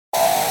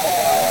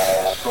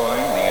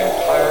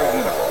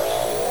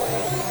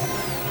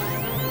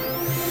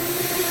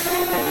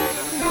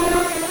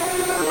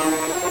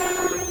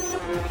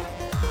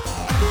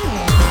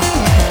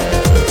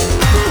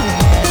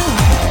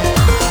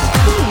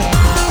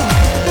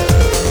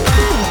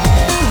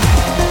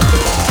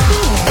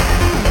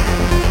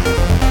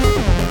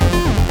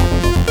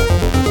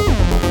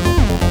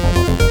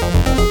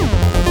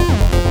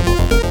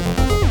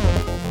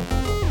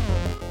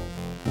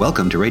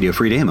Welcome to Radio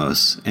Free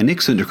Deimos, an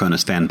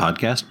Ixundraconis fan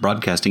podcast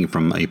broadcasting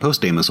from a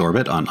post-Deimos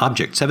orbit on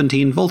Object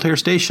 17 Voltaire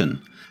Station.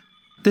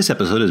 This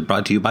episode is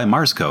brought to you by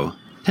Marsco.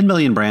 10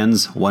 million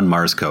brands, one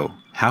Marsco.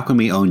 How can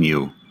we own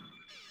you?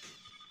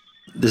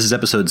 This is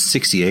episode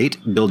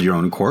 68, Build Your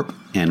Own Corp,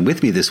 and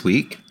with me this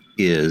week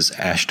is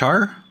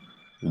Ashtar,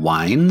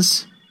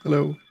 Wines.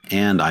 Hello.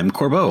 And I'm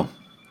Corbeau.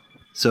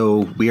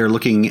 So we are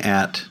looking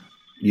at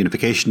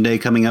Unification Day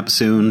coming up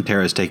soon.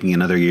 Terra's taking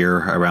another year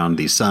around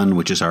the sun,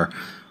 which is our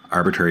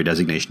arbitrary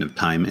designation of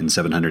time in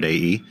 700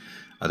 AE.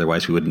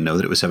 Otherwise, we wouldn't know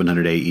that it was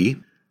 700 AE.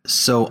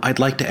 So I'd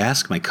like to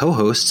ask my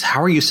co-hosts,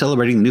 how are you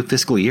celebrating the new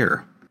fiscal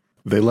year?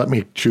 They let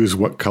me choose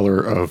what color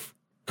of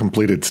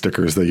completed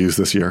stickers they use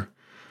this year.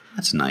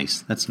 That's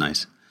nice. That's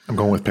nice. I'm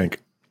going with pink.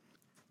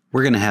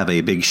 We're going to have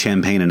a big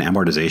champagne and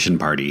amortization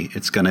party.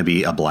 It's going to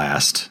be a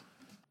blast.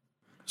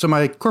 So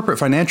my corporate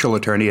financial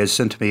attorney has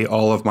sent me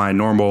all of my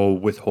normal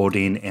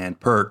withholding and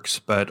perks,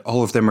 but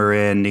all of them are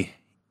in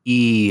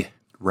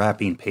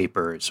wrapping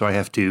paper, so I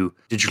have to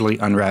digitally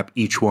unwrap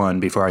each one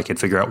before I can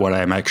figure out what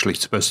I'm actually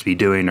supposed to be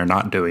doing or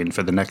not doing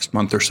for the next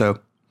month or so.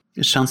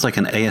 It sounds like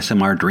an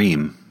ASMR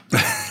dream.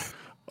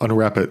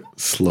 Unwrap it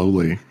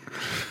slowly.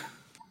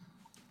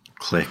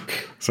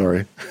 Click.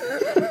 Sorry.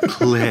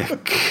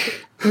 Click.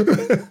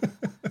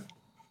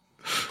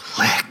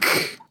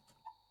 Click.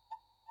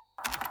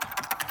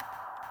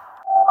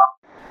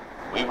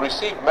 We've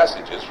received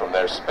messages from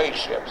their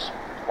spaceships.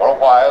 For a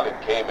while,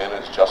 it came in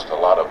as just a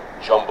lot of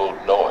jumbled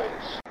noise.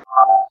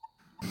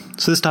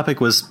 So this topic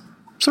was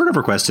sort of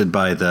requested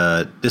by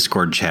the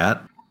Discord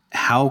chat.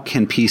 How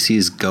can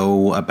PCs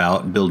go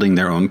about building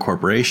their own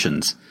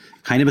corporations?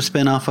 Kind of a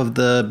spin-off of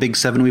the Big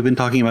Seven we've been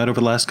talking about over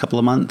the last couple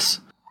of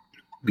months.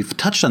 We've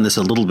touched on this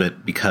a little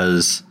bit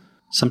because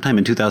sometime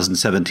in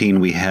 2017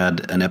 we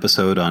had an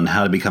episode on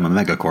how to become a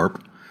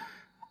megacorp,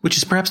 which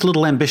is perhaps a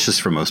little ambitious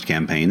for most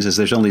campaigns, as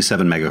there's only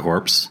 7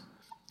 megacorps,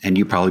 and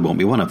you probably won't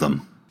be one of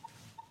them.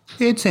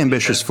 It's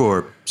ambitious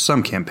for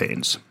some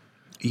campaigns.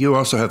 You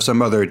also have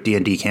some other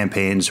D&D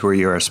campaigns where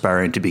you're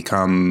aspiring to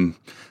become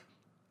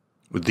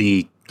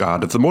the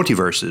god of the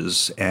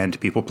multiverses, and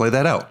people play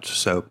that out.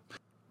 So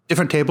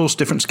different tables,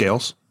 different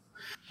scales.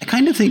 I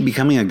kind of think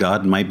becoming a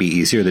god might be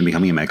easier than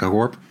becoming a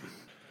megacorp.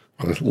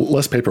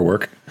 Less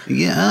paperwork.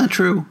 Yeah,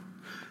 true.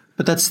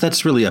 But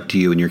that's really up to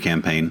you and your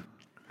campaign.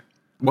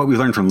 What we've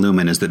learned from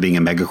Lumen is that being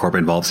a megacorp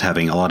involves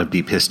having a lot of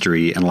deep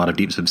history and a lot of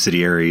deep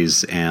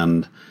subsidiaries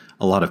and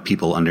a lot of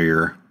people under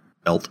your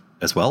belt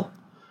as well.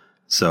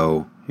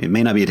 So it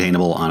may not be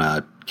attainable on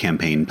a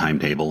campaign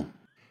timetable.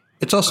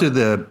 It's also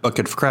the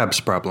bucket of crabs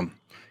problem.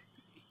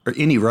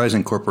 Any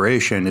rising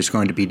corporation is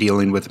going to be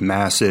dealing with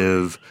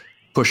massive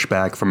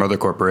pushback from other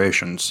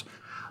corporations.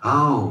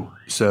 Oh.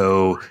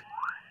 So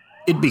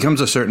it becomes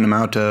a certain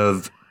amount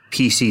of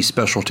PC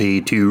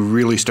specialty to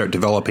really start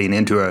developing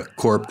into a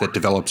corp that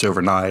develops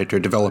overnight or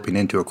developing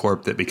into a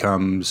corp that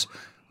becomes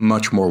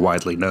much more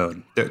widely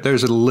known.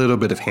 There's a little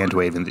bit of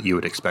hand-waving that you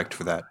would expect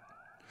for that.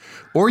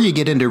 Or you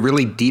get into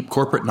really deep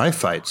corporate knife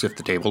fights if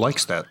the table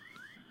likes that.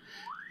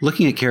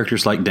 Looking at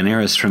characters like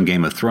Daenerys from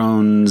Game of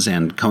Thrones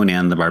and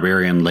Conan the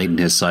Barbarian late in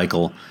his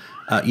cycle,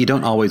 you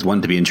don't always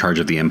want to be in charge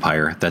of the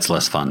Empire. That's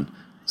less fun.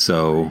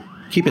 So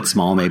keep it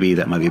small, maybe.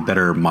 That might be a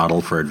better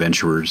model for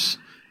adventurers.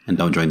 And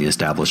don't join the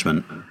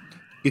establishment.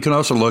 You can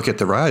also look at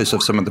the rise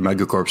of some of the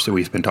megacorps that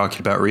we've been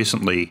talking about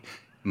recently.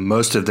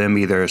 Most of them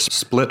either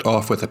split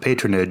off with a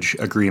patronage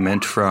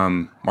agreement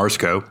from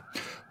Marsco,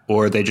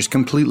 or they just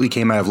completely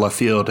came out of left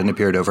field and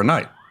appeared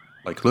overnight,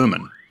 like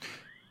Lumen.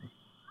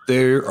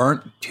 There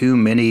aren't too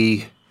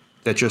many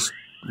that just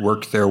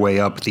worked their way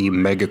up the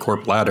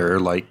megacorp ladder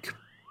like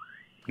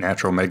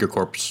natural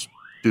megacorps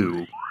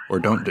do or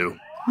don't do.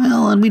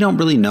 Well, and we don't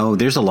really know.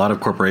 There's a lot of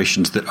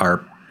corporations that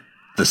are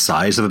the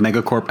size of a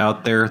megacorp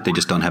out there. They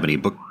just don't have any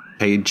book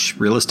page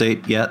real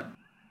estate yet.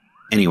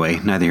 Anyway,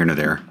 neither here nor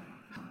there.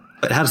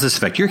 But how does this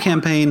affect your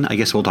campaign? I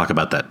guess we'll talk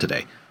about that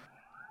today.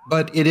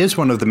 But it is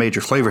one of the major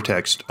flavor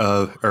text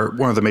of, or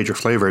one of the major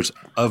flavors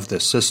of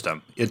this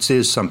system. It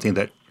is something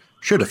that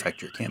should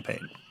affect your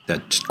campaign.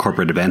 That's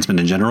corporate advancement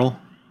in general?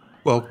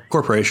 Well,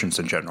 corporations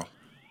in general.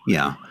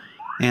 Yeah.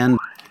 And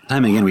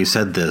time and again we've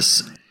said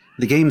this.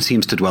 The game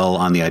seems to dwell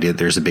on the idea that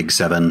there's a Big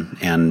Seven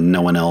and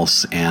no one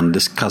else, and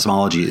this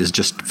cosmology is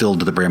just filled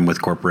to the brim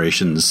with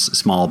corporations,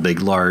 small,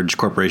 big, large,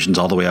 corporations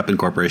all the way up and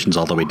corporations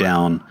all the way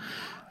down.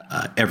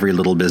 Every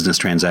little business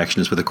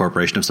transaction is with a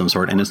corporation of some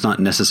sort, and it's not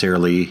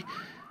necessarily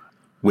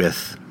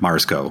with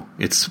Marsco.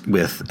 It's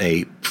with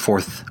a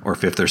 4th or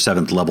 5th or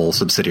 7th level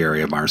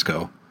subsidiary of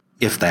Marsco,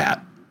 if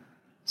that.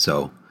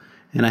 So,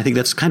 and I think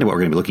that's kind of what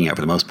we're going to be looking at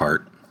for the most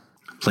part,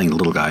 playing the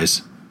little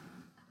guys.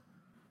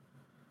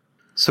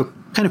 So,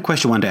 kind of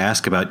question I wanted to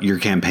ask about your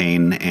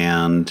campaign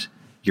and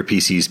your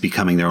PCs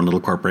becoming their own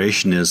little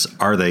corporation is,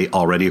 are they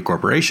already a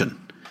corporation?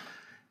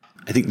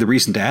 I think the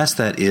reason to ask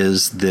that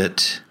is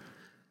that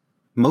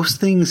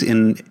most things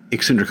in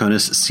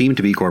Ixundraconis seem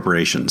to be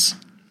corporations.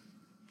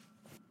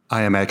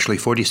 I am actually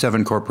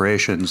 47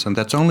 corporations, and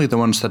that's only the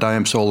ones that I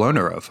am sole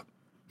owner of.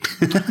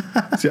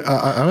 See,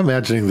 I'm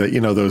imagining that,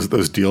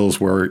 those deals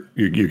where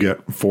you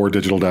get 4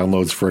 digital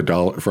downloads for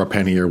 $1, for a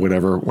penny or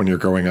whatever when you're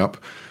growing up,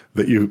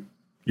 that you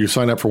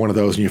sign up for one of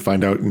those and you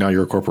find out now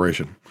you're a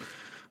corporation.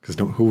 Because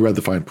who read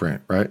the fine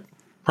print, right?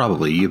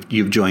 Probably.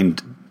 You've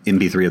joined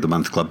MP3 of the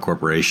Month Club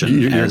Corporation.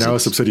 You're now a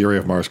subsidiary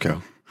of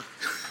Marsco.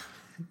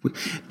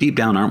 Deep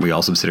down, aren't we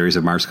all subsidiaries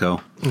of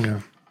Marsco?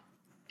 Yeah.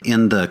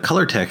 In the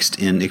color text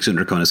in Ixo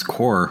Draconis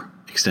Core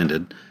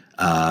Extended,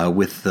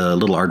 with the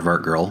little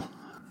aardvark girl,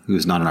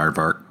 who's not an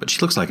aardvark, but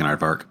she looks like an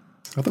aardvark.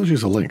 I thought she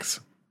was a lynx.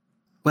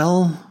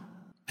 Well,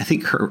 I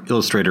think her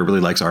illustrator really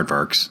likes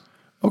aardvarks.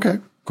 Okay,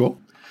 cool.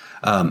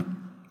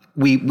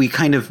 We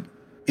kind of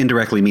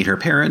indirectly meet her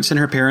parents, and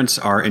her parents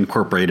are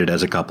incorporated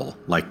as a couple.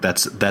 Like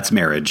that's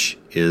marriage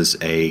is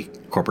a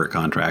corporate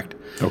contract.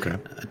 Okay.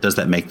 Does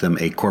that make them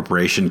a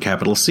corporation,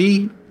 capital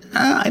C?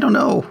 I don't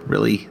know,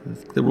 really.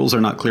 The rules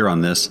are not clear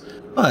on this,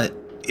 but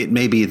it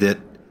may be that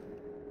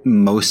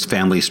most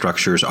family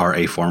structures are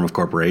a form of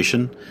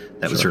corporation.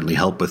 That would certainly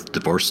help with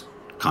divorce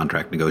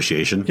contract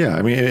negotiation. Yeah,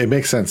 I mean, it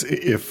makes sense.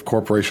 If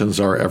corporations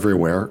are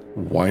everywhere,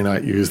 why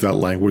not use that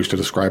language to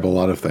describe a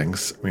lot of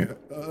things? I mean,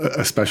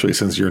 especially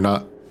since you're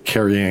not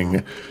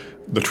carrying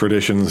the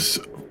traditions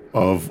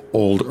of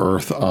old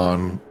Earth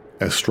on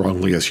as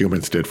strongly as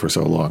humans did for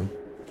so long.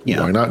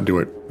 Yeah. Why not do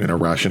it in a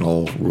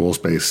rational,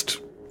 rules-based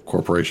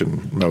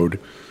corporation mode?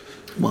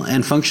 Well,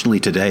 and functionally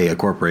today, a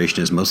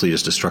corporation is mostly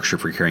just a structure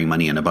for carrying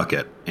money in a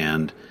bucket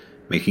and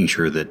making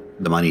sure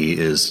that the money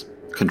is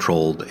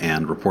controlled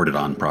and reported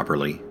on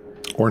properly.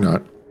 Or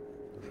not.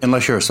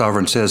 Unless you're a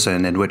sovereign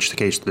citizen, in which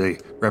case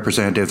the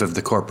representative of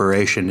the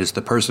corporation is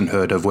the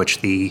personhood of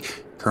which the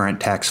current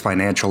tax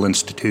financial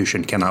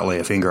institution cannot lay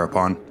a finger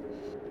upon.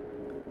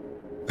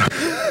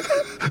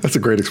 That's a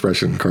great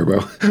expression, Carbo.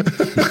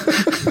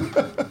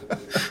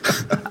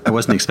 I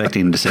wasn't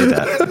expecting him to say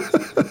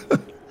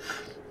that.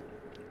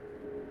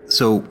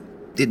 So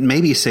it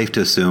may be safe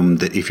to assume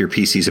that if your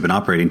PCs have been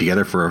operating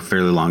together for a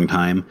fairly long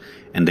time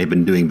and they've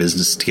been doing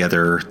business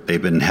together,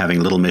 they've been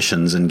having little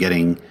missions and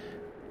getting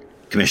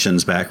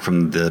commissions back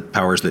from the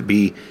powers that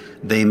be,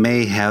 they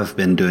may have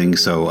been doing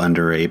so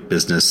under a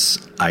business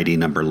ID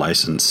number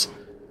license.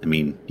 I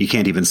mean, you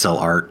can't even sell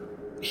art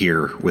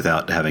here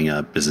without having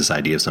a business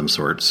ID of some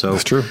sort. So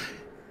that's true.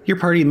 Your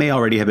party may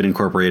already have been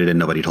incorporated and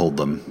nobody told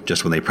them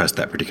just when they pressed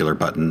that particular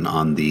button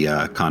on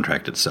the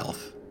contract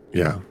itself.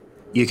 Yeah.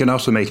 You can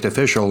also make it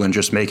official and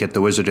just make it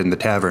the Wizard in the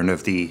Tavern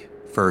of the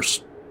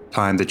first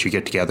time that you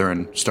get together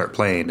and start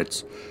playing.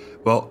 It's,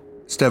 well,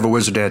 instead of a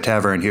Wizard in a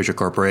Tavern, here's your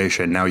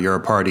corporation. Now you're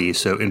a party,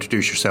 so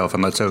introduce yourself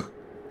and let's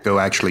go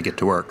actually get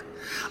to work.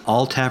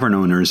 All tavern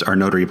owners are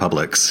notary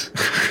publics.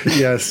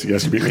 Yes, you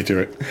beat me to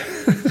it.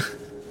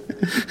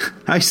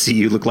 I see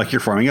you look like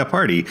you're forming a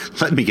party.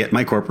 Let me get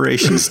my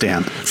corporation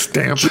stamp.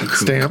 Stamp.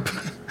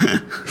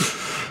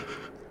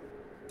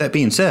 That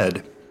being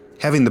said,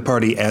 having the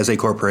party as a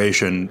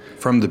corporation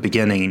from the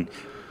beginning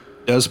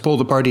does pull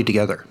the party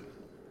together.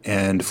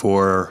 And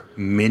for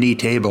many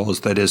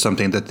tables, that is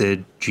something that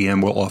the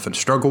GM will often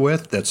struggle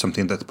with. That's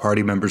something that the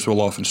party members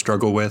will often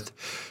struggle with.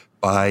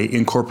 By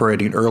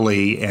incorporating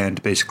early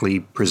and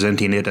basically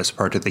presenting it as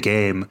part of the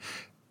game,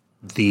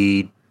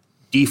 the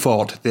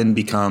default then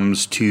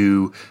becomes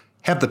to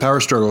have the power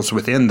struggles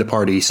within the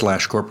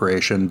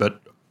party/corporation, but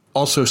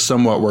also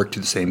somewhat work to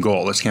the same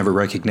goal. It's kind of a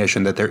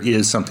recognition that there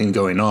is something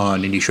going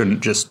on and you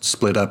shouldn't just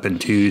split up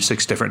into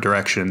 6 different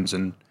directions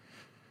and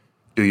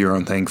do your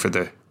own thing for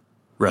the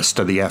rest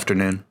of the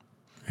afternoon.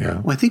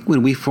 Yeah. Well, I think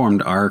when we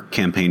formed our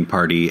campaign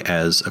party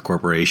as a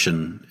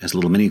corporation, as a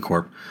little mini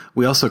corp,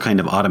 we also kind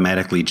of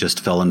automatically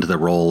just fell into the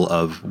role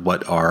of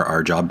what are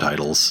our job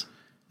titles.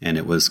 And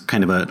it was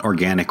kind of an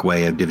organic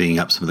way of divvying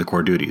up some of the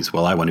core duties.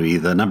 Well, I want to be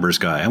the numbers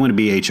guy. I want to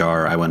be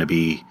HR. I want to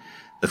be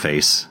the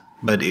face.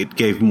 But it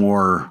gave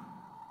more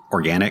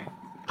organic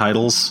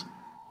titles.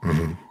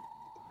 Mm-hmm.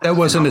 That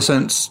was, in a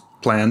sense,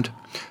 planned.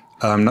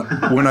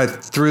 When I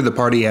threw the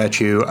party at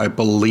you, I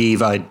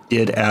believe I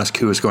did ask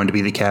who was going to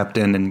be the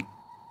captain and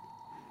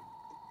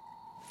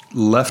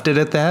left it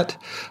at that.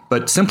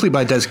 But simply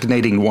by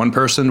designating one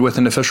person with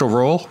an official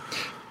role,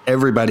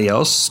 everybody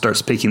else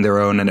starts picking their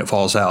own and it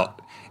falls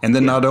out. And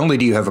then not only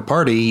do you have a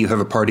party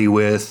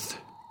with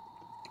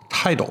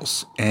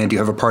titles, and you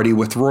have a party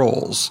with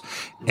roles,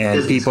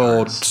 and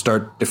people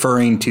start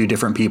deferring to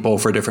different people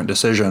for different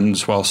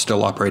decisions while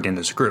still operating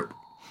as a group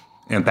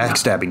and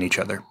backstabbing each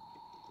other.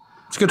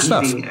 It's good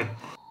stuff.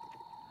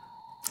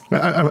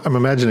 I'm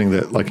imagining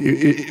that, like,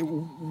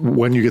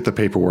 when you get the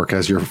paperwork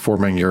as you're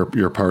forming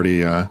your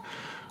party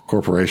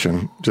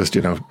corporation, just,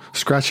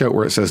 scratch out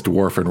where it says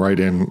dwarf and write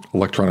in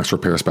electronics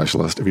repair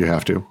specialist if you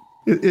have to.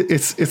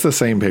 It's the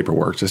same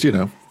paperwork, just,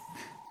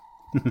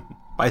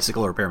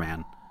 Bicycle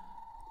repairman.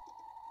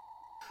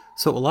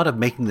 So a lot of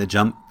making the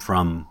jump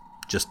from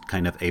just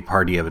kind of a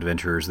party of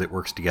adventurers that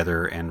works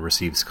together and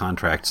receives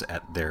contracts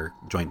at their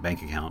joint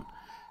bank account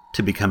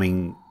to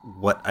becoming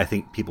what I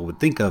think people would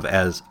think of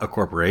as a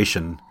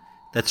corporation.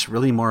 That's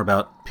really more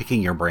about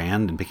picking your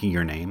brand and picking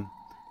your name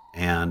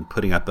and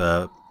putting up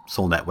a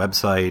SolNet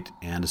website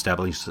and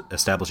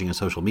establishing a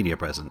social media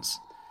presence.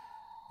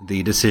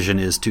 The decision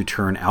is to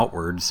turn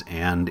outwards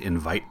and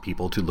invite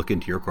people to look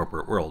into your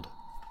corporate world,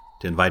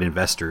 to invite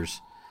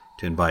investors,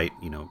 to invite,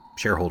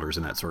 shareholders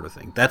and that sort of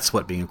thing. That's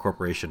what being a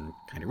corporation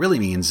kind of really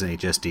means in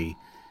HSD,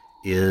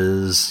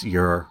 is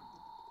your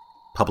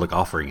public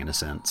offering in a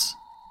sense.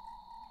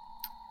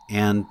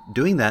 And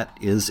doing that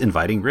is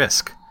inviting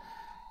risk.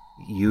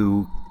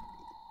 We're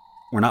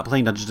not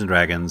playing Dungeons and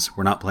Dragons.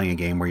 We're not playing a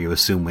game where you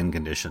assume win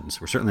conditions.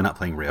 We're certainly not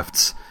playing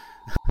Rifts.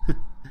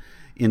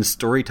 In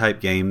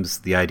story-type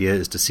games, the idea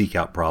is to seek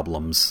out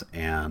problems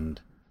and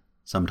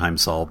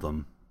sometimes solve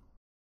them.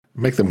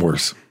 Make them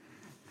worse.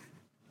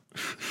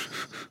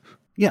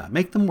 Yeah,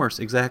 make them worse,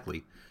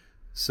 exactly.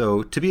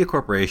 So to be a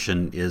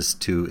corporation is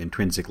to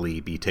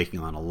intrinsically be taking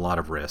on a lot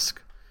of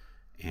risk.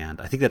 And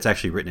I think that's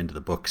actually written into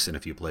the books in a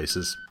few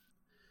places,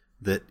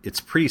 that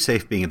it's pretty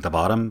safe being at the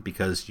bottom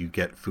because you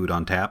get food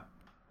on tap,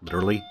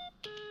 literally.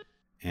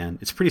 And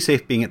it's pretty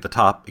safe being at the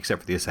top,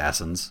 except for the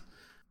assassins.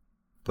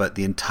 But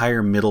the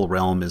entire middle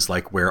realm is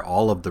like where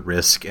all of the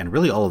risk and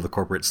really all of the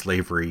corporate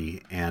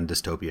slavery and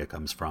dystopia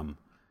comes from,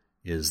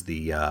 is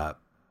the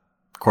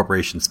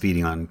corporations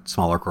feeding on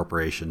smaller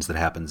corporations that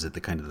happens at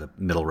the kind of the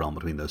middle realm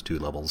between those two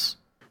levels.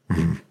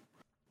 Mm-hmm.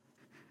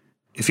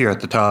 If you're at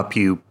the top,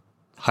 you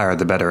hire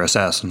the better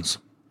assassins.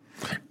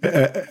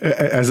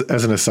 As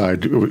an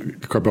aside,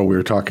 Corbell, we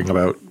were talking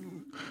about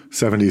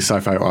 70s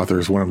sci-fi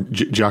authors. One of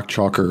Jack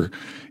Chalker,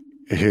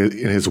 in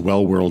his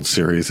Well World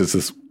series, is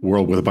this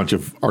world with a bunch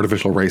of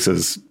artificial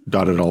races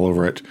dotted all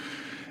over it.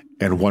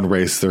 And one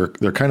race, they're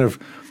kind of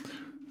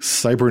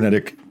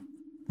cybernetic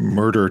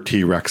murder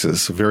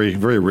T-Rexes, very,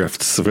 very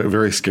Rifts,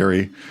 very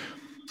scary.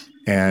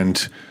 And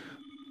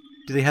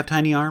do they have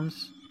tiny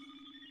arms?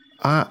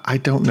 I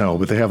don't know,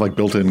 but they have like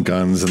built-in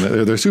guns,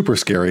 and they're super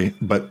scary.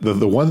 But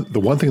the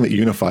one thing that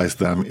unifies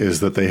them is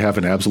that they have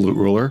an absolute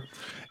ruler,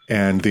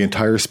 and the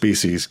entire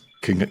species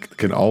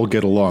can all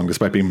get along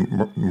despite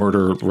being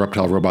murder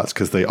reptile robots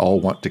because they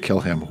all want to kill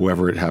him,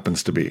 whoever it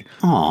happens to be.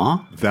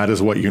 Aw. That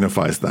is what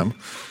unifies them.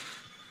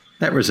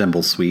 That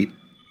resembles Sweet.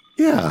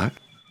 Yeah.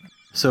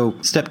 So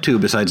step 2,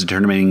 besides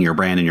determining your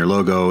brand and your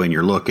logo and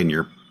your look and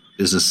your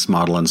business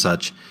model and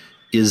such,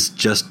 is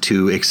just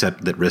to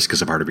accept that risk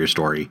is a part of your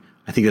story.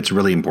 I think that's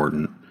really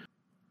important.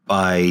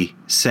 By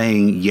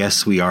saying,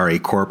 yes, we are a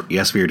corp,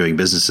 yes, we are doing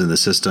business in the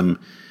system,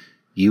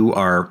 you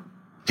are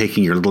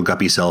taking your little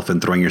guppy self and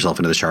throwing yourself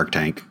into the shark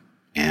tank.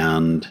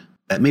 And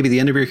that may be the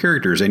end of your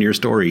characters and your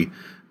story,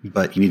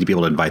 but you need to be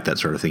able to invite that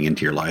sort of thing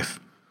into your life.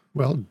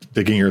 Well,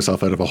 digging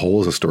yourself out of a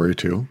hole is a story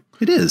too.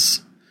 It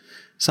is.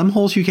 Some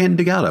holes you can't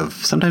dig out of.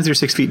 Sometimes they're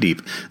 6 feet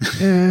deep.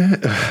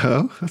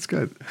 Oh, that's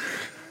good.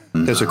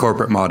 There's a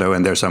corporate motto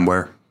in there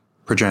somewhere.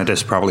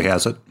 Progenitus probably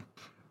has it.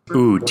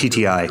 Ooh,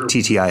 TTI.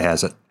 TTI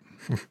has it.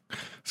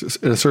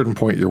 At a certain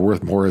point, you're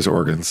worth more as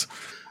organs.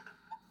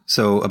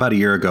 So about a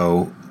year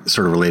ago,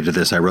 sort of related to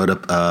this, I wrote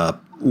up a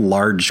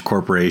large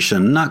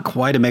corporation, not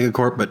quite a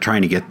megacorp, but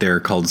trying to get there,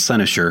 called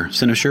Cynosure.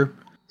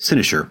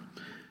 Cynosure.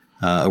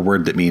 A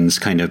word that means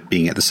kind of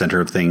being at the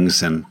center of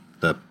things and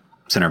the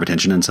center of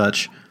attention and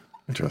such.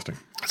 Interesting.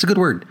 It's a good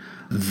word.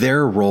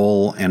 Their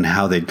role and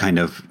how they'd kind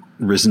of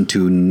risen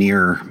to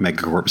near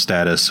megacorp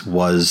status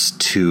was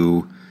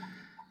to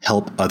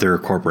help other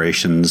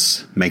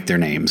corporations make their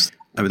names.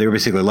 I mean, they were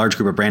basically a large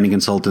group of branding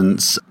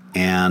consultants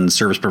and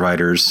service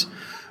providers,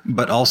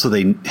 but also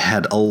they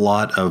had a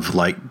lot of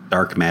like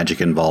dark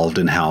magic involved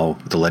in how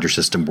the ledger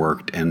system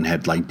worked and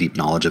had like deep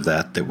knowledge of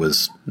that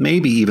was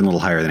maybe even a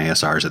little higher than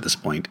ASRs at this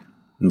point.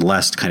 In the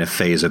last kind of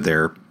phase of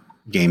their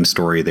game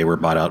story, they were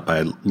bought out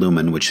by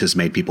Lumen, which has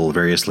made people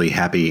variously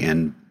happy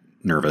and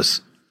nervous.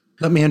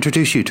 Let me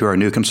introduce you to our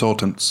new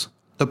consultants,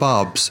 the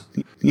Bobs.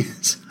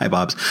 Yes. Hi,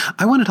 Bobs.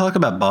 I want to talk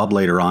about Bob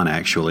later on,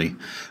 actually.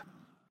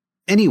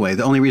 Anyway,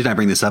 the only reason I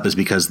bring this up is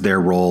because their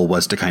role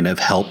was to kind of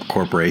help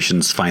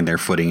corporations find their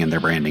footing and their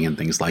branding and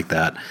things like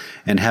that.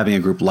 And having a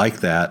group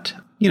like that,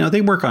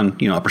 they work on,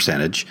 a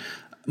percentage,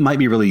 might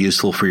be really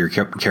useful for your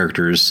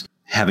characters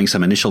having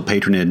some initial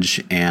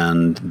patronage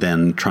and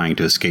then trying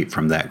to escape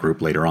from that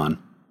group later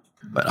on.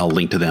 But I'll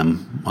link to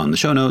them on the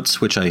show notes,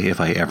 which if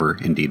I ever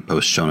indeed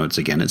post show notes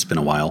again, it's been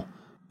a while.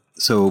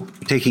 So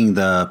taking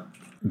the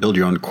build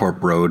your own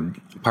corp road,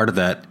 part of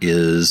that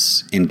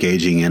is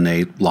engaging in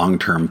a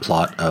long-term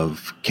plot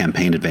of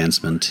campaign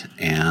advancement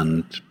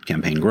and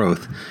campaign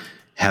growth.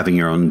 Having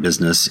your own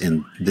business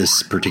in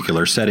this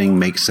particular setting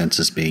makes sense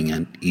as being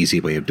an easy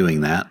way of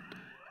doing that,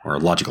 or a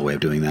logical way of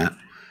doing that.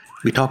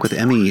 We talked with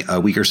Emmy a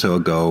week or so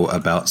ago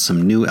about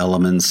some new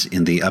elements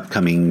in the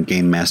upcoming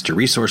Game Master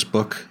Resource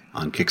Book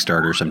on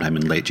Kickstarter sometime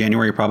in late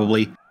January,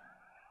 probably.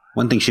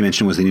 One thing she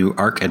mentioned was the new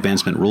Arc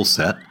Advancement rule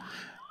set,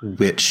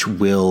 which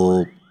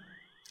will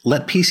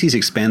let PCs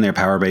expand their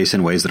power base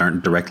in ways that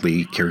aren't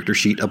directly character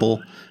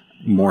sheetable.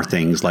 More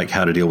things like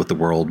how to deal with the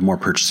world, more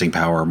purchasing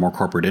power, more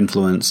corporate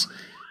influence.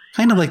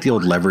 Kind of like the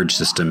old leverage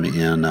system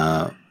in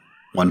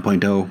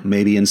 1.0,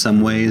 maybe in some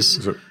ways.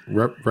 Is it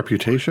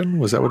Reputation?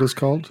 Was that what it's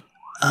called?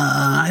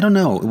 I don't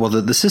know. Well,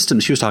 the system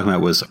she was talking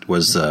about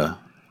was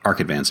Arc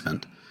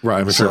Advancement.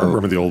 Right. I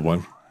remember the old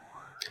one.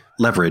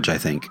 Leverage, I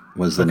think,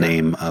 was the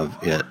name of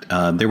it.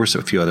 There were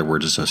a few other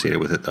words associated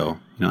with it, though.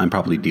 I'm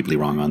probably deeply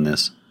wrong on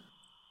this.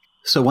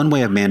 So one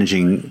way of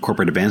managing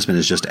corporate advancement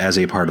is just as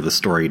a part of the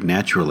story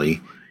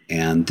naturally.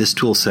 And this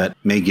tool set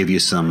may give you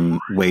some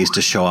ways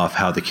to show off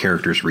how the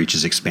character's reach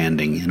is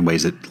expanding in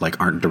ways that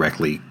aren't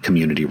directly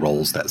community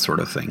roles, that sort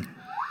of thing.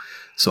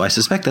 So I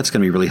suspect that's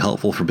going to be really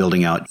helpful for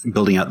building out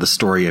the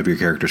story of your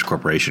character's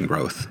corporation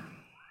growth.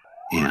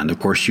 And of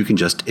course, you can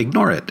just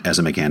ignore it as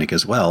a mechanic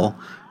as well,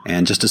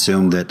 and just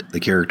assume that the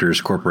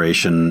character's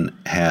corporation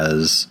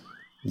has,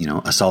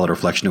 a solid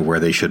reflection of where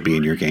they should be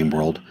in your game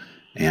world.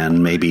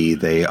 And maybe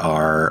they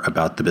are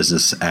about the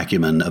business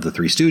acumen of the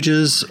Three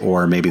Stooges,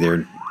 or maybe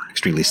they're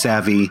extremely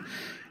savvy,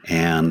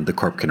 and the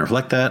corp can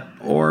reflect that,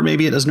 or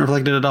maybe it doesn't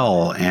reflect it at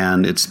all,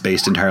 and it's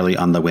based entirely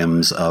on the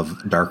whims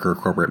of darker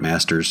corporate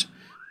masters,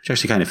 which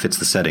actually kind of fits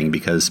the setting,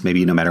 because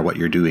maybe no matter what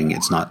you're doing,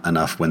 it's not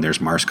enough when there's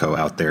Marsco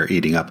out there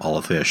eating up all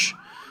the fish.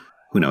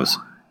 Who knows?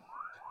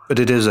 But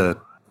it is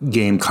a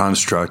game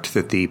construct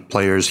that the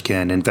players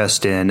can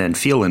invest in and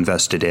feel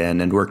invested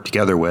in and work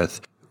together with,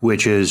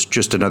 which is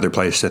just another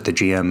place that the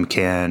GM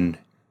can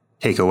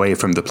take away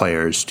from the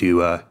players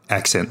to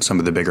accent some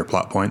of the bigger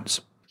plot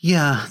points.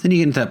 Yeah, then you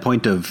get into that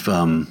point of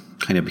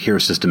kind of hero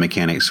system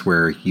mechanics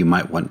where you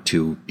might want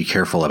to be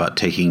careful about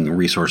taking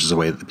resources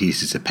away that the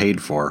PCs have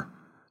paid for,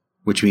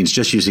 which means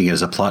just using it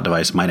as a plot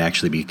device might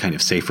actually be kind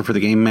of safer for the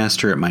game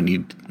master. It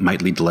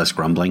might lead to less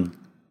grumbling.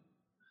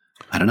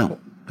 I don't know.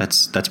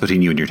 That's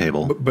between you and your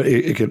table. But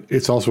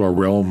it's also a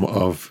realm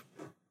of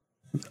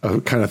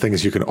kind of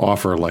things you can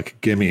offer, like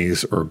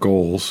gimmies or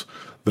goals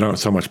that aren't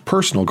so much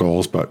personal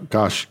goals, but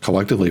gosh,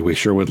 collectively, we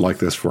sure would like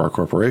this for our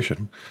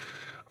corporation.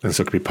 And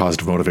so it could be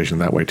positive motivation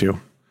that way, too.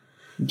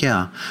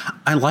 Yeah.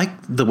 I like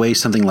the way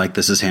something like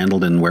this is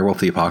handled in Werewolf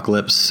the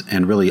Apocalypse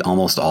and really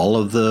almost all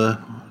of the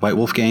White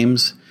Wolf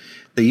games.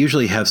 They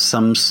usually have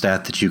some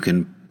stat that you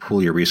can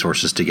pool your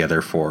resources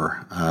together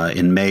for.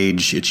 In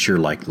Mage, it's your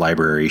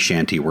library,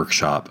 shanty,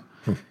 workshop.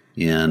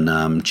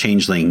 In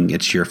Changeling,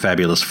 it's your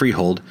fabulous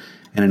freehold.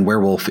 And in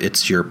Werewolf,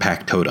 it's your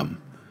pack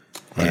totem.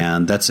 Right.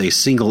 And that's a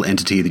single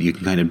entity that you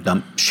can kind of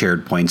dump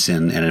shared points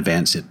in and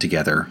advance it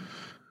together.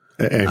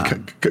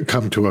 And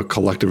come to a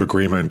collective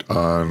agreement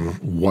on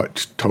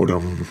what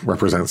totem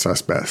represents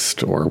us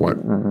best, or what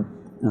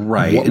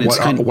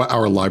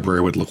our library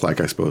would look like,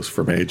 I suppose,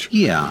 for Mage.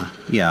 Yeah.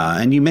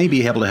 And you may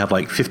be able to have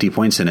 50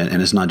 points in it,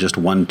 and it's not just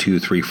 1, 2,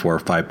 3, 4,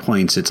 5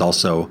 points. It's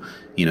also,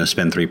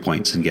 spend 3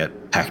 points and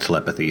get pack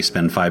telepathy,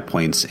 spend 5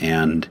 points,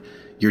 and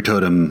your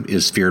totem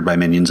is feared by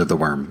minions of the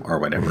worm or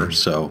whatever. Mm-hmm.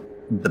 So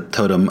the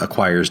totem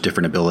acquires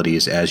different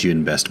abilities as you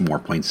invest more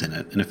points in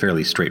it in a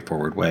fairly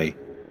straightforward way.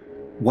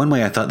 One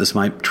way I thought this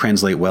might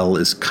translate well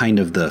is kind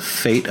of the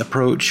Fate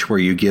approach, where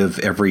you give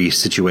every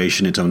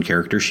situation its own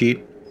character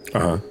sheet.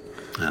 Uh-huh.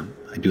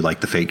 I do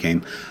like the Fate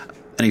game.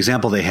 An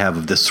example they have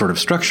of this sort of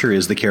structure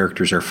is the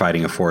characters are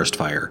fighting a forest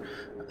fire.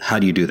 How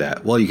do you do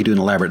that? Well, you could do an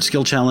elaborate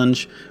skill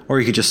challenge, or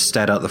you could just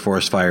stat out the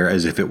forest fire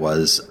as if it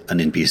was an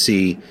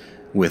NPC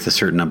with a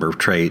certain number of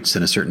traits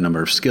and a certain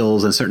number of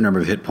skills and a certain number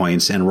of hit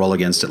points and roll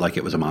against it like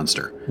it was a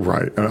monster.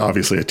 Right. And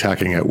obviously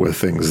attacking it with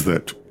things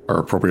that are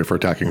appropriate for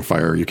attacking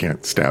fire. You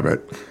can't stab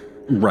it.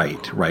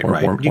 Right.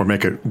 Or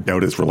make it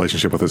doubt its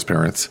relationship with his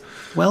parents.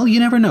 Well, you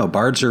never know.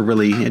 Bards are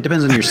it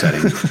depends on your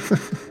setting.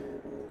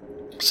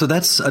 So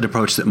that's an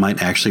approach that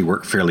might actually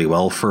work fairly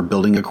well for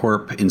building a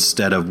corp.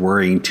 Instead of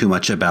worrying too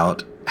much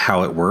about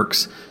how it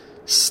works,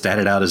 stat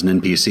it out as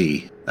an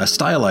NPC. A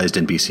stylized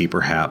NPC,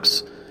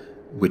 perhaps,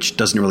 which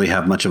doesn't really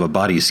have much of a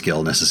body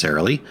skill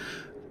necessarily,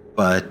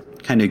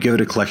 but kind of give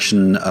it a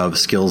collection of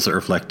skills that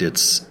reflect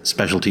its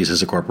specialties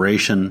as a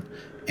corporation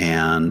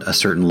and a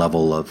certain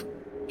level of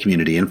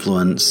community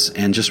influence,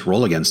 and just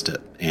roll against it.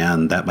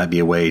 And that might be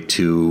a way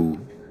to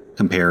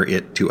compare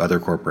it to other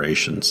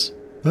corporations.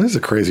 That is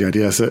a crazy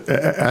idea. So,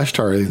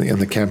 Ashtar, in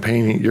the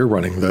campaign you're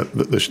running,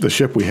 the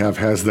ship we have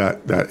has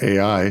that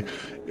AI.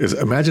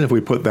 Imagine if we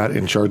put that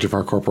in charge of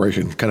our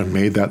corporation, kind of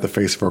made that the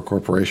face of our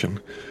corporation.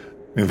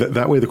 And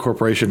that way the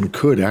corporation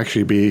could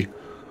actually be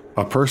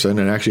a person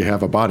and actually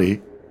have a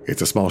body.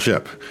 It's a small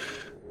ship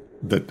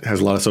that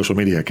has a lot of social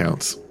media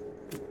accounts.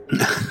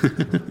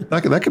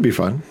 That could be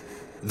fun.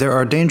 There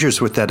are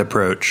dangers with that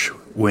approach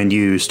when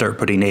you start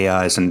putting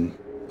AIs in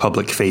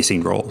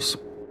public-facing roles.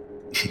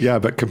 Yeah,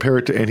 but compare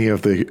it to any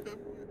of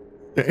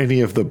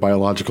the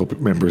biological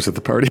members of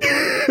the party.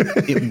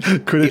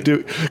 Could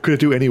it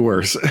do any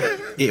worse?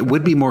 It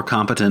would be more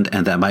competent,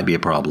 and that might be a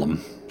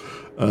problem.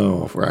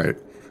 Oh, right.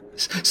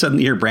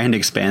 Suddenly your brand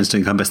expands to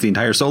encompass the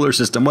entire solar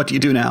system. What do you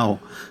do now?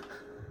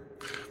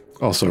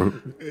 Also,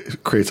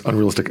 it creates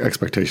unrealistic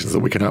expectations that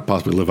we cannot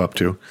possibly live up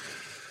to.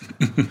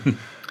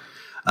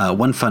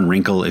 One fun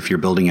wrinkle, if you're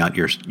building out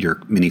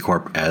your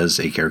mini-corp as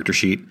a character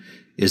sheet,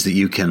 is that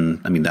you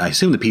can, I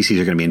assume the PCs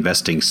are going to be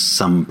investing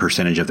some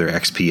percentage of their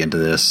XP into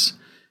this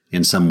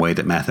in some way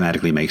that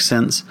mathematically makes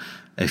sense.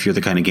 If you're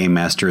the kind of game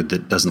master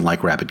that doesn't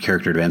like rapid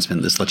character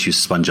advancement, this lets you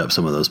sponge up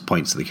some of those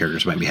points that the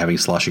characters might be having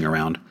sloshing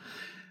around.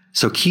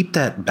 So keep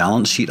that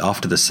balance sheet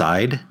off to the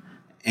side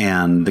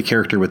And the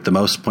character with the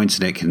most points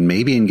in it can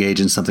maybe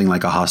engage in something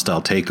like a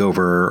hostile takeover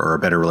or a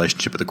better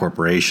relationship with the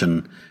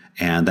corporation.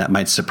 And that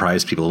might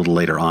surprise people a little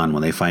later on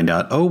when they find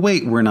out, oh,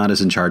 wait, we're not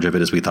as in charge of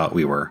it as we thought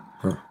we were.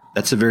 Huh.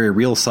 That's a very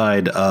real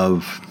side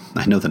of,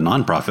 I know, the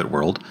nonprofit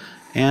world.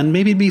 And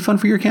maybe it'd be fun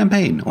for your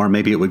campaign. Or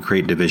maybe it would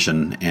create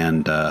division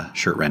and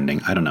shirt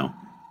rending. I don't know.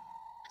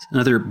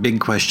 Another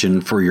big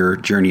question for your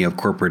journey of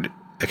corporate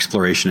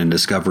exploration and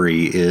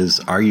discovery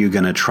is, are you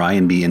going to try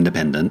and be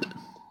independent,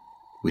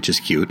 which is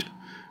cute?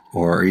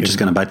 Or are you just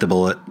going to bite the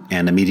bullet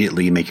and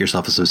immediately make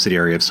yourself a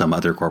subsidiary of some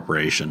other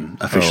corporation,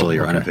 officially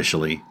or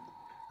unofficially?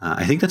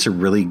 I think that's a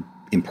really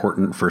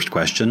important first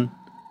question,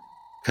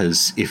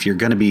 because if you're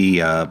going to be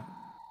a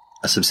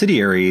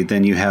subsidiary,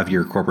 then you have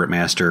your corporate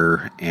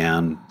master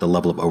and the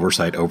level of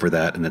oversight over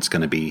that, and it's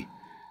going to be,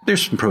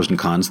 there's some pros and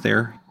cons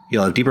there.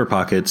 You'll have deeper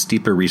pockets,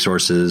 deeper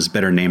resources,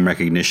 better name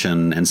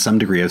recognition, and some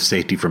degree of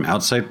safety from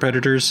outside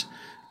predators,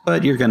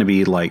 but you're going to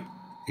be like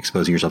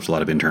exposing yourself to a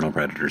lot of internal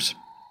predators.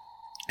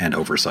 And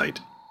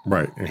oversight.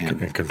 Right,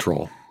 and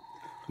control.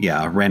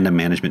 Yeah, random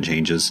management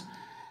changes.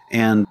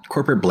 And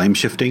corporate blame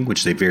shifting,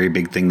 which is a very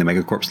big thing the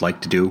megacorps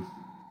like to do.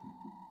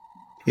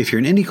 If you're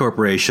an indie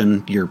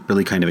corporation, you're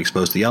really kind of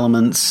exposed to the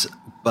elements,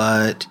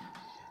 but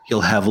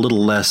you'll have a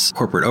little less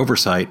corporate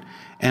oversight.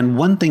 And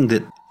one thing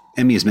that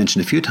Emmy has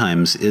mentioned a few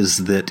times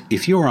is that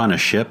if you are on a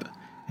ship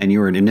and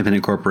you're an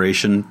independent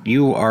corporation,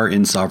 you are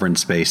in sovereign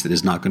space that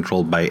is not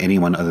controlled by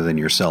anyone other than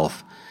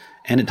yourself.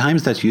 And at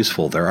times that's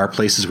useful. There are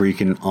places where you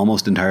can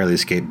almost entirely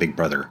escape Big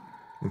Brother.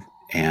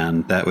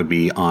 And that would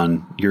be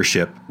on your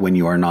ship when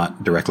you are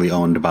not directly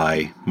owned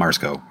by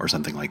Marsco or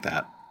something like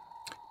that.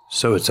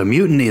 So it's a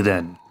mutiny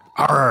then.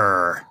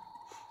 Arr!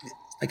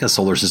 Like a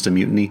solar system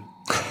mutiny.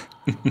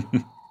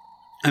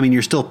 I mean,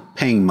 you're still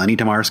paying money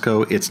to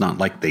Marsco. It's not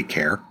like they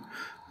care.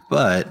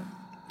 But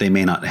they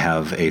may not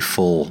have a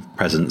full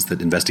presence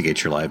that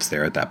investigates your lives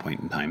there at that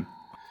point in time.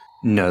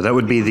 No, that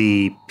would be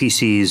the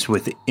PCs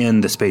within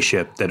the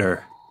spaceship that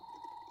are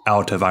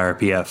out of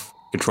IRPF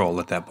control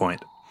at that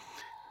point.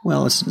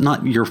 Well, it's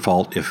not your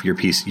fault if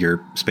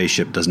your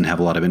spaceship doesn't have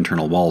a lot of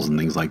internal walls and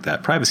things like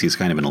that. Privacy is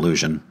kind of an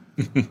illusion.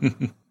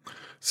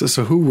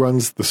 So who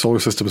runs the solar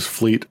system's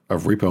fleet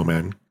of repo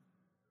men?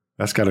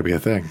 That's got to be a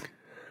thing.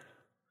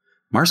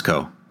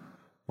 Marsco.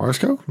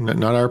 Marsco? Not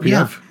RPF?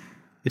 Yeah.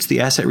 It's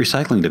the asset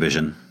recycling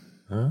division.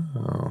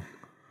 Oh.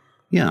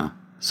 Yeah.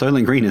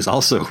 Soylent Green is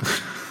also...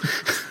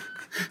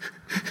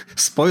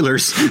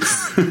 Spoilers.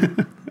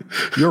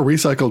 Your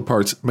recycled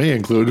parts may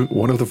include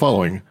one of the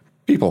following.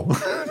 People.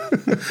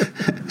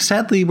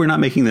 Sadly, we're not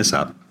making this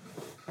up.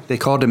 They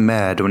called him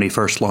mad when he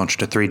first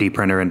launched a 3D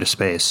printer into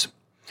space.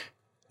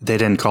 They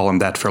didn't call him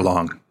that for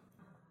long.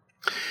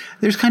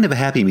 There's kind of a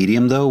happy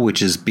medium, though,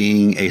 which is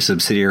being a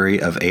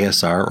subsidiary of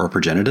ASR or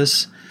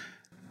Progenitus.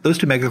 Those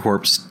two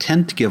megacorps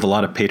tend to give a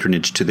lot of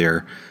patronage to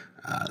the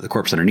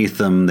corps underneath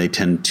them. They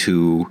tend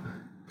to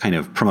kind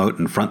of promote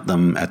and front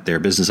them at their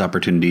business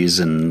opportunities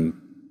and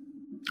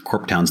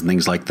corp towns and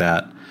things like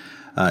that.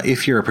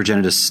 If you're a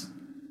Progenitus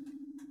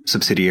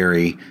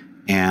subsidiary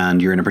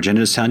and you're in a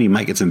Progenitus town, you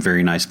might get some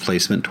very nice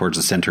placement towards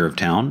the center of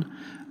town.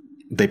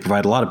 They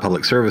provide a lot of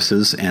public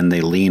services, and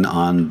they lean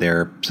on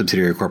their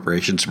subsidiary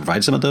corporations to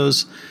provide some of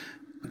those.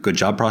 Good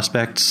job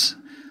prospects.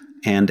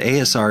 And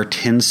ASR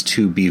tends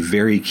to be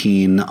very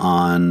keen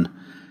on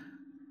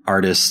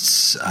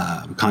artists,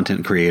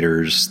 content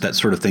creators, that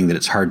sort of thing that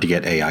it's hard to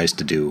get AIs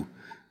to do.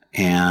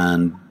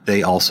 And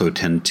they also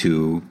tend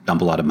to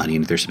dump a lot of money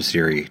into their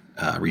subsidiary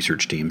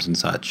research teams and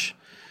such.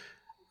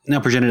 Now,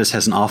 Progenitus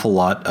has an awful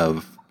lot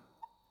of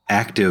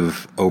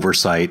active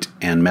oversight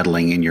and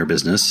meddling in your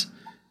business,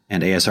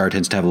 and ASR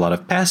tends to have a lot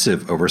of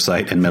passive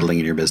oversight and meddling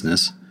in your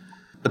business.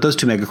 But those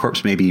two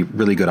megacorps may be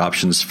really good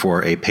options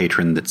for a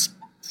patron that's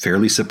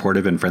fairly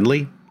supportive and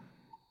friendly.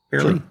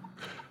 Fairly.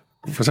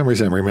 Sure. For some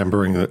reason, I'm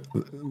remembering that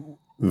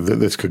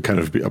this could kind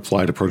of be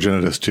applied to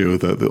Progenitus too.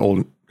 The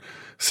old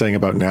saying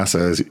about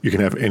NASA is you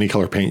can have any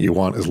color paint you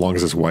want as long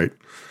as it's white.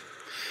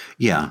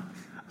 Yeah,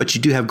 but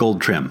you do have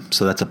gold trim,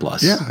 so that's a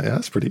plus. Yeah,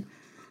 that's pretty.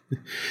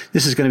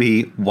 This is going to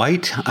be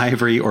white,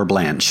 ivory, or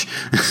blanche.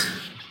 I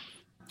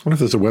wonder if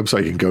there's a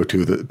website you can go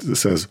to that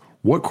says,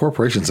 what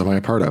corporations am I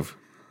a part of?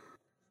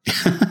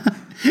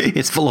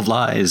 It's full of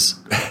lies.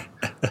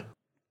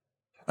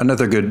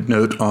 Another good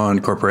note on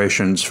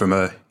corporations from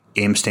a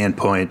game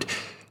standpoint,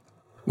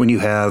 when you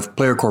have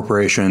player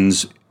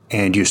corporations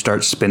and you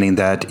start spinning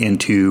that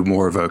into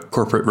more of a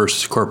corporate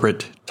versus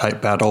corporate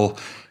type battle,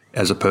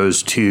 as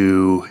opposed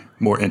to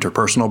more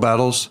interpersonal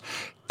battles,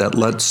 that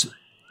lets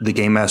the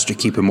game master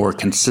keep a more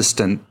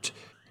consistent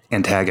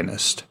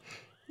antagonist.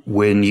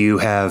 When you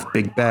have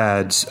big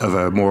bads of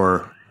a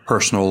more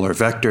personal or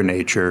vector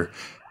nature,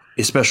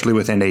 especially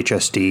within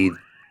HSD,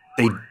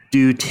 they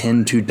do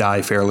tend to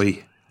die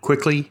fairly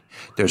quickly.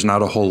 There's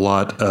not a whole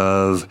lot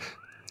of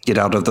get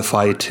out of the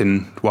fight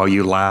and while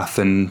you laugh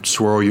and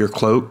swirl your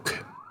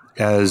cloak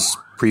as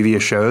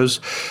previous shows.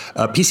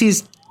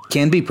 PCs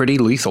can be pretty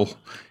lethal,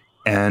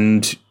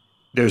 and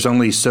there's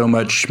only so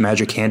much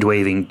magic hand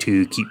waving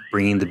to keep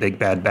bringing the big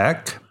bad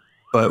back.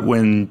 But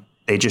when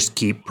they just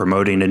keep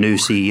promoting a new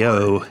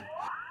CEO,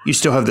 you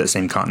still have that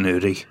same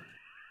continuity.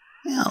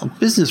 Well,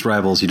 business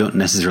rivals, you don't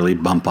necessarily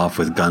bump off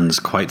with guns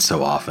quite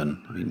so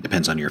often. I mean, it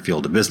depends on your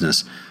field of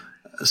business.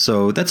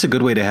 So that's a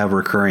good way to have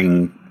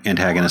recurring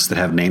antagonists that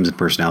have names and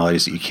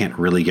personalities that you can't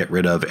really get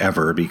rid of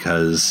ever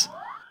because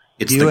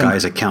it's the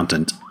guy's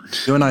accountant.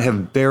 You and I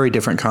have very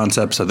different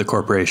concepts of the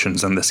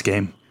corporations in this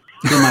game.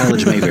 Your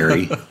mileage may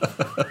vary.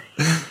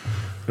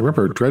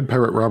 Remember, Dread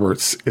Pirate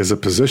Roberts is a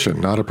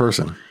position, not a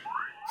person.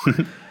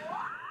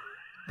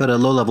 But a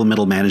low-level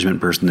middle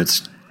management person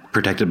that's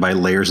protected by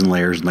layers and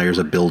layers and layers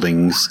of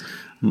buildings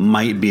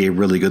might be a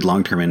really good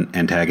long-term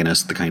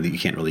antagonist, the kind that you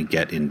can't really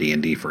get in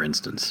D&D, for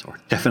instance, or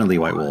definitely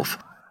White Wolf.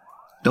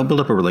 Don't build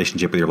up a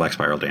relationship with your Black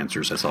Spiral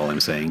dancers, that's all I'm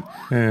saying.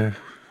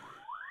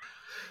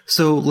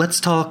 So let's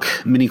talk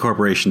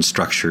mini-corporation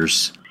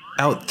structures.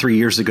 About 3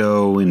 years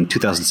ago, in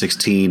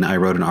 2016, I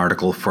wrote an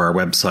article for our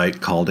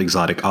website called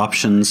Exotic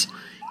Options.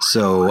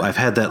 So I've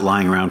had that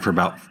lying around for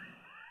about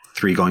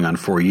 3 going on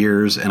 4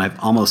 years, and I've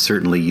almost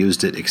certainly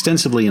used it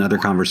extensively in other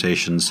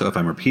conversations. So if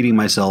I'm repeating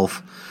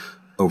myself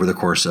over the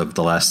course of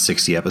the last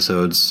 60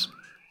 episodes,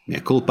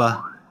 mea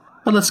culpa.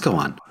 But let's go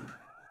on.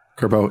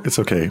 Kerbo, it's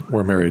okay.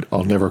 We're married.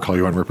 I'll never call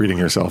you on repeating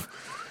yourself.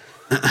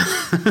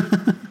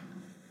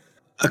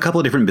 A couple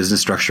of different business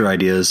structure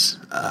ideas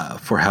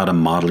for how to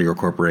model your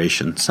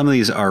corporation. Some of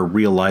these are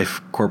real-life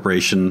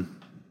corporation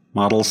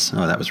models.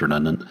 Oh, that was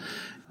redundant.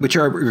 Which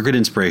are a good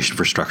inspiration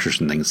for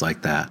structures and things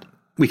like that.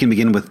 We can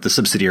begin with the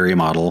subsidiary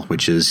model,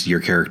 which is your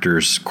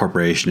character's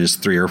corporation is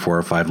 3 or 4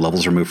 or 5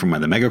 levels removed from one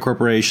of the mega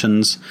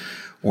corporations,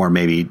 or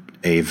maybe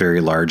a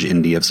very large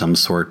indie of some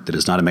sort that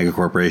is not a mega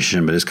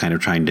corporation, but is kind of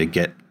trying to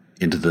get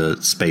into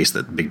the space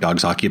that big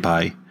dogs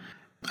occupy.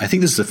 I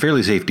think this is a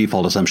fairly safe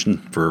default assumption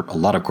for a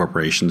lot of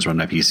corporations run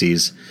by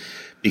PCs,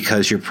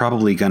 because you're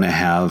probably going to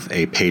have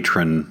a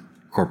patron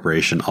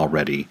corporation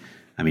already.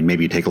 I mean,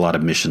 maybe you take a lot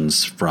of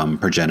missions from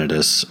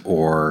Progenitus,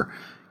 or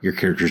your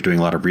character's doing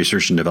a lot of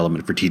research and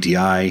development for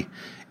TTI.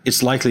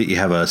 It's likely that you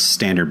have a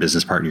standard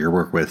business partner you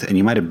work with, and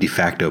you might have de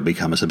facto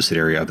become a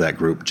subsidiary of that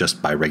group just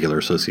by regular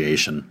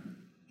association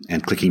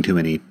and clicking too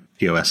many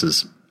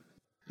POSs.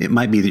 It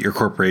might be that your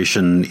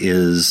corporation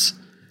is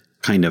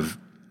kind of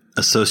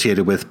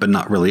associated with, but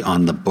not really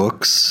on the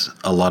books.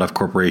 A lot of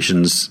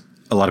corporations,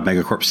 a lot of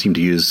megacorps seem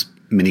to use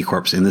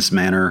mini-corps in this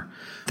manner.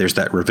 There's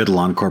that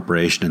Revitallon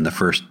Corporation in the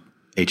first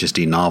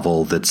HSD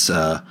novel that's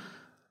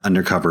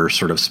undercover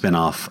sort of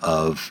spin-off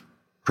of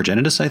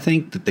Progenitus, I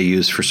think, that they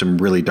use for some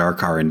really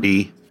dark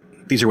R&D.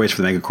 These are ways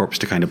for the megacorps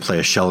to kind of play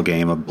a shell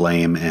game of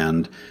blame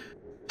and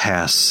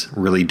pass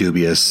really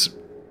dubious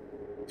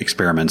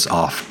experiments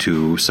off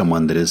to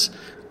someone that is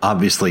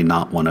obviously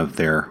not one of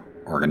their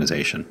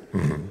organization.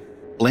 Mm-hmm.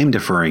 Blame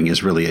deferring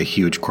is really a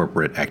huge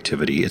corporate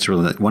activity. It's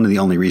really one of the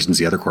only reasons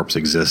the other corps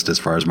exist as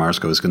far as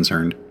Marsco is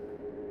concerned.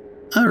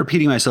 I'm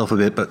repeating myself a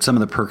bit, but some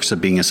of the perks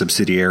of being a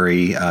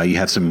subsidiary, you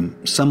have some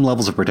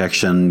levels of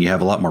protection. You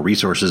have a lot more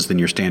resources than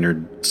your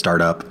standard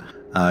startup.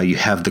 You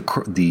have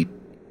the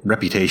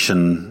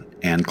reputation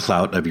and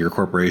clout of your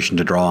corporation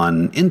to draw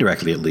on,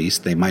 indirectly at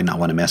least. They might not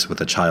want to mess with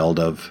a child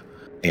of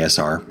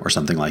ASR or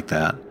something like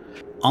that.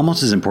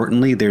 Almost as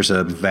importantly, there's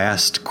a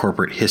vast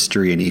corporate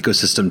history and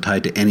ecosystem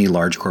tied to any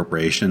large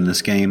corporation in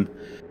this game.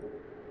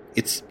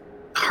 It's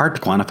hard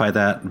to quantify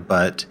that,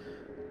 but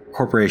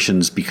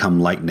corporations become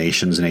like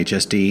nations in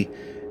HSD,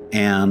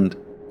 and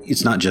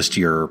it's not just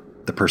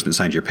the person that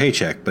signs your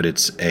paycheck, but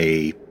it's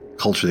a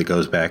culture that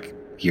goes back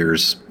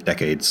years,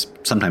 decades,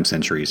 sometimes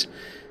centuries,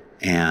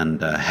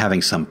 and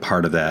having some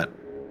part of that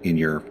in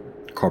your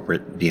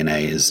corporate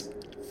DNA is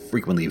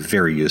frequently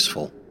very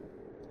useful.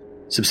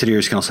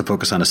 Subsidiaries can also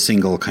focus on a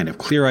single kind of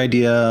clear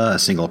idea, a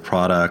single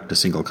product, a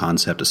single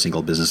concept, a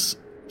single business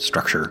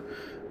structure,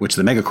 which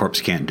the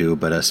megacorps can't do,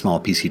 but a small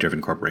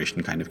PC-driven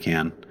corporation kind of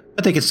can.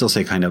 But they can still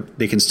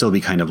they can still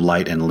be kind of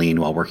light and lean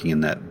while working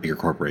in that bigger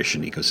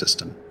corporation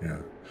ecosystem. Yeah,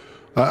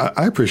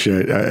 I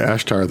appreciate,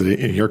 Ashtar, that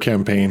in your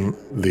campaign,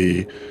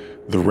 the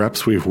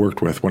reps we've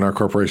worked with when our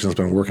corporation has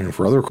been working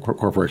for other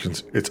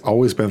corporations, it's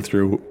always been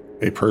through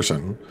a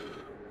person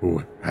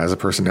who has a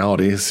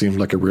personality, seems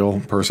like a real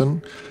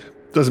person.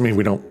 Doesn't mean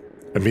we don't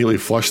immediately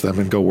flush them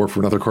and go work for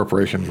another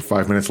corporation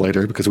 5 minutes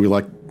later because we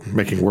like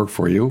making work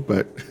for you,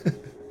 but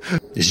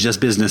it's just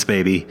business,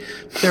 baby.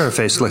 They're a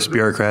faceless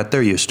bureaucrat.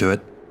 They're used to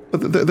it.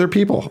 But they're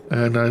people,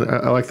 and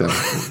I like them.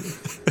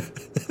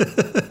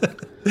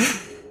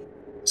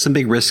 Some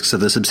big risks of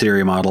the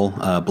subsidiary model.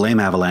 Blame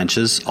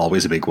avalanches,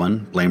 always a big one.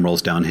 Blame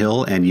rolls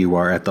downhill, and you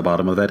are at the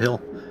bottom of that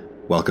hill.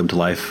 Welcome to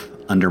life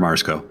under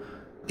Marsco.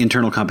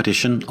 Internal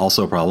competition,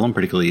 also a problem,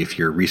 particularly if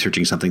you're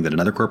researching something that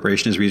another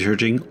corporation is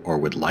researching or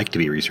would like to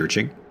be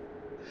researching.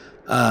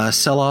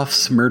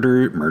 Sell-offs,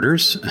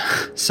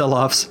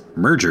 sell-offs,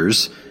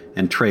 mergers,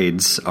 and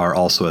trades are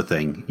also a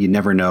thing. You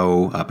never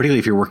know, particularly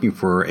if you're working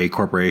for a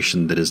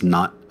corporation that is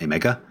not a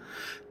mega,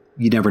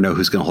 you never know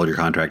who's going to hold your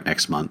contract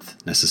next month,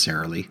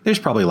 necessarily. There's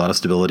probably a lot of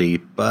stability,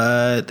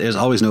 but there's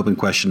always an open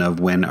question of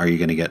when are you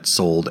going to get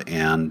sold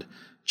and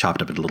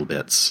chopped up into little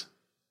bits.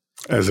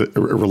 As a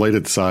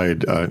related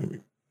side,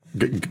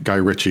 Guy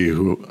Ritchie,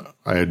 who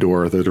I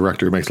adore, the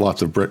director who makes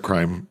lots of Brit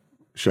crime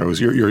shows.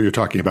 You're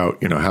talking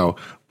about, how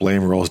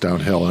blame rolls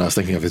downhill. And I was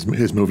thinking of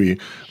his movie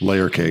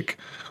Layer Cake,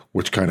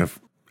 which kind of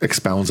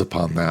expounds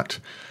upon that.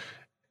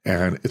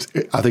 And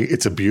I think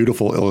it's a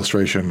beautiful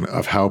illustration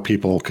of how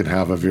people can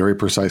have a very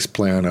precise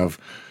plan of,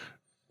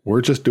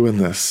 we're just doing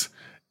this.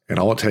 And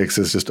all it takes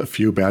is just a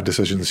few bad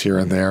decisions here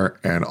and there.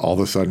 And all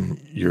of a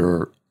sudden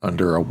you're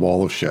under a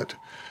wall of shit.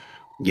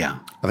 Yeah.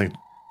 I think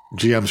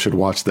GMs should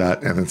watch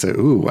that and then say,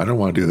 ooh, I don't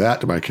want to do that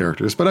to my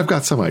characters, but I've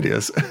got some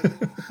ideas.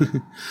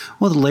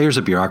 Well, the layers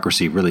of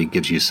bureaucracy really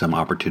gives you some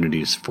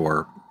opportunities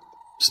for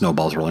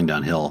snowballs rolling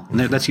downhill. And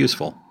that's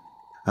useful.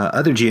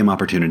 Other GM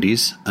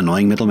opportunities: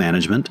 annoying middle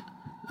management,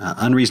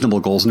 unreasonable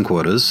goals and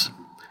quotas,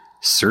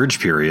 surge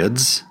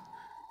periods,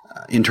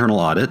 internal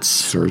audits.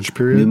 Surge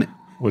period?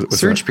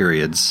 Surge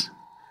periods.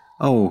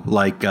 Oh,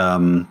 like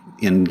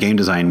in game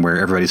design where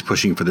everybody's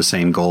pushing for the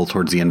same goal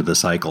towards the end of the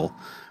cycle.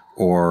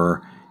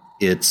 Or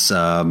it's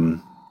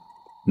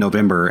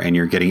November and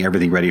you're getting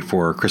everything ready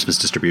for Christmas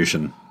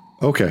distribution.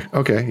 Okay.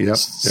 Yep.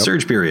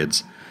 Surge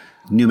periods.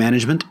 New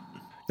management.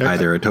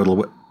 Either a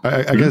total...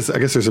 I guess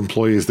there's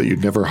employees that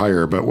you'd never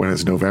hire, but when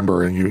it's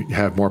November and you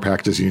have more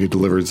packages you need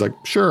delivered, it's like,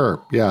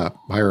 sure, yeah,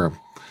 hire them.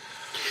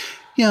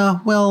 Yeah,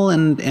 well,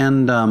 and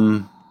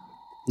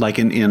like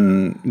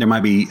in there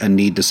might be a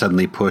need to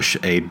suddenly push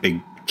a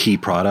big key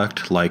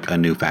product, like a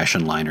new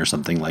fashion line or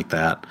something like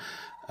that.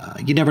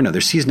 You never know.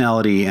 There's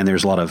seasonality, and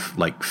there's a lot of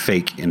like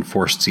fake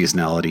enforced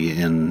seasonality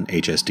in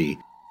HSD.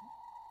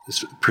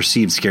 This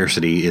perceived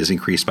scarcity is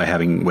increased by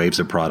having waves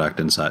of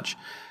product and such.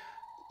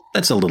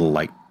 That's a little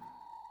like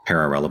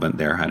para-relevant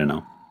there. I don't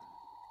know.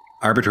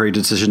 Arbitrary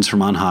decisions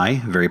from on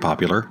high, very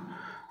popular.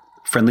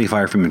 Friendly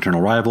fire from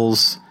internal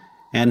rivals,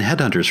 and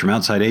headhunters from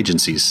outside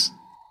agencies.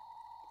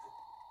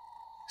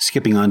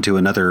 Skipping on to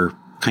another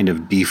kind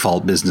of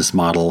default business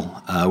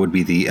model would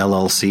be the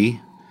LLC,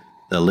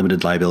 the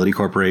Limited Liability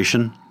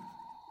Corporation.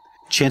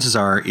 Chances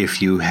are,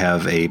 if you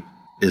have a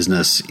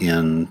business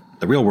in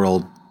the real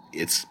world,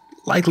 it's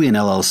likely an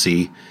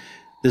LLC.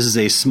 This is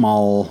a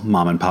small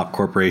mom-and-pop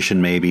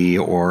corporation maybe,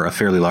 or a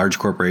fairly large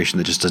corporation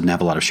that just doesn't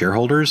have a lot of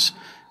shareholders.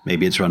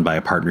 Maybe it's run by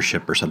a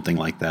partnership or something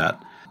like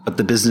that. But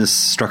the business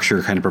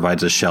structure kind of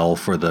provides a shell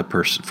for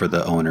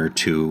the owner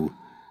to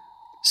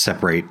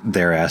separate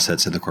their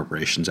assets and the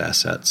corporation's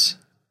assets.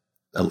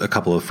 A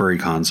couple of furry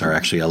cons are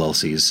actually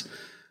LLCs.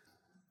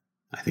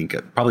 I think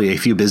probably a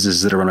few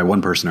businesses that are run by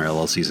one person are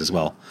LLCs as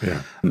well.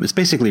 Yeah. It's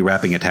basically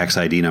wrapping a tax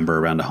ID number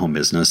around a home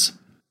business.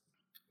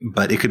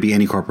 But it could be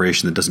any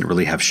corporation that doesn't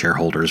really have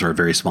shareholders or a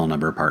very small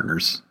number of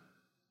partners.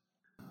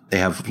 They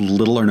have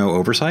little or no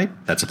oversight.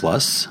 That's a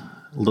plus.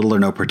 Little or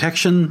no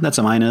protection. That's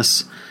a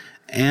minus.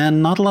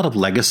 And not a lot of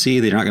legacy.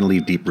 They're not going to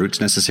leave deep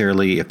roots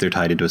necessarily if they're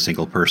tied into a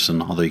single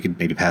person, although you could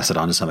maybe pass it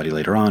on to somebody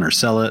later on or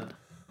sell it.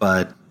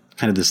 But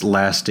kind of this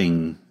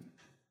lasting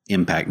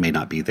impact may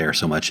not be there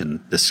so much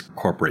in this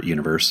corporate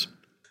universe.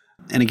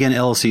 And again,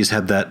 LLCs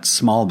have that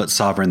small but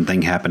sovereign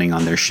thing happening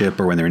on their ship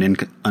or when they're in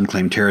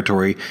unclaimed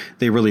territory.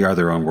 They really are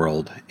their own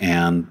world.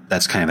 And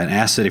that's kind of an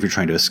asset if you're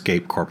trying to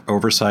escape corp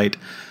oversight.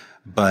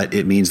 But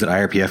it means that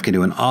IRPF can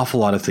do an awful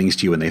lot of things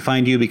to you when they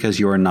find you because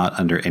you are not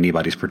under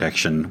anybody's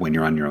protection when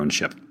you're on your own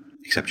ship,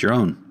 except your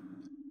own.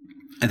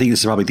 I think this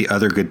is probably the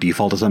other good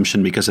default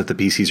assumption, because if the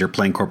PCs are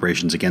playing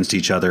corporations against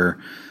each other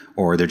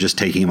or they're just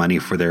taking money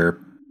for their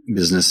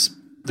business,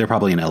 they're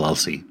probably an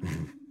LLC.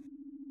 Mm-hmm.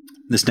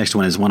 This next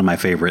one is one of my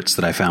favorites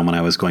that I found when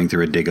I was going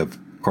through a dig of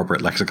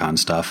corporate lexicon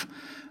stuff.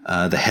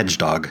 The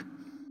hedgehog.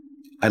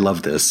 I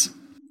love this.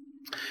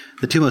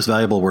 The two most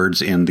valuable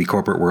words in the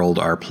corporate world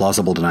are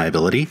plausible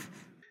deniability,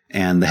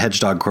 and the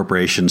hedgehog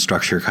corporation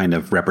structure kind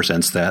of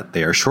represents that.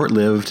 They are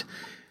short-lived,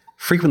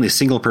 frequently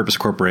single-purpose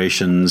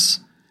corporations.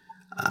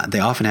 They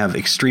often have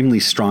extremely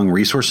strong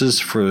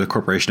resources for a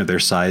corporation of their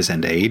size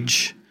and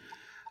age.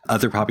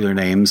 Other popular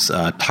names,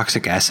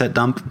 Toxic Asset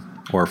Dump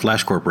or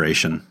Flash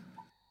Corporation.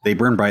 They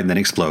burn bright and then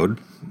explode,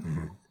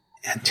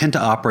 and tend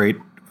to operate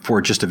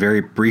for just a very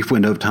brief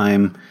window of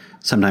time,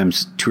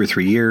 sometimes 2 or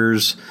 3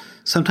 years,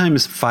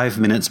 sometimes 5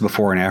 minutes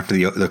before and after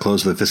the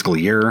close of the fiscal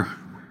year.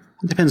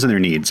 It depends on their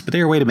needs, but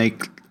they're a way to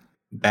make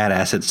bad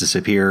assets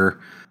disappear,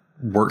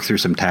 work through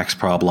some tax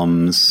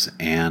problems,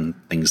 and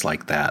things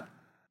like that.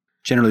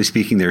 Generally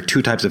speaking, there are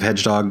two types of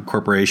hedgehog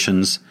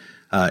corporations: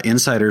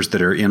 insiders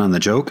that are in on the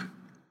joke,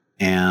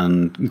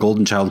 and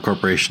golden child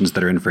corporations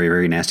that are in for a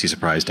very nasty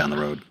surprise down the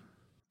road.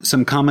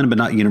 Some common but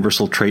not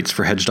universal traits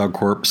for hedgehog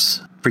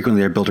corps.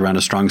 Frequently, they're built around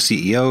a strong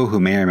CEO who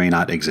may or may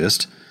not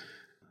exist.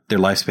 Their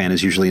lifespan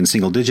is usually in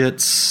single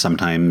digits,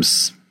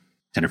 sometimes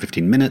 10 or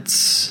 15 minutes,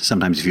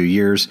 sometimes a few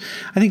years.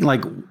 I think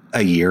like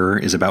a year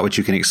is about what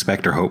you can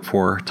expect or hope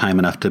for, time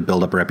enough to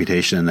build up a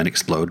reputation and then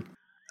explode.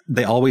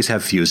 They always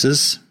have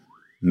fuses.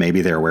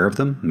 Maybe they're aware of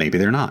them, maybe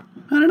they're not.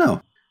 I don't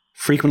know.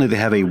 Frequently, they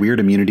have a weird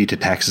immunity to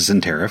taxes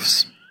and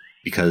tariffs,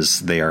 because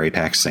they are a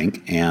tax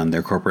sink, and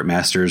their corporate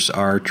masters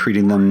are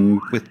treating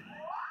them with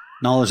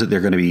knowledge that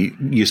they're going to be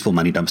useful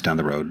money dumps down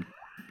the road.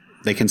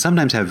 They can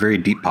sometimes have very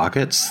deep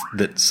pockets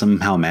that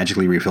somehow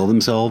magically refill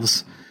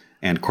themselves,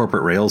 and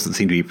corporate rails that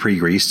seem to be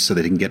pre-greased so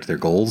they can get to their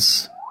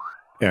goals.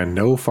 And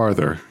no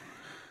farther.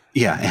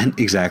 Yeah, and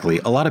exactly.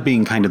 A lot of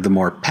being kind of the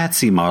more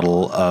patsy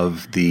model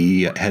of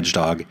the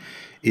hedgehog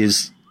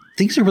is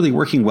things are really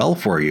working well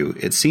for you.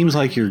 It seems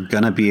like you're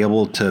going to be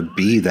able to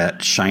be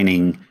that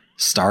shining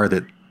star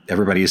that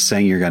everybody is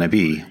saying you're going to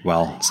be,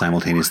 while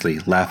simultaneously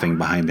laughing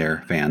behind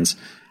their fans.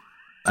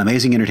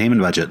 Amazing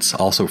entertainment budgets,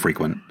 also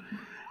frequent.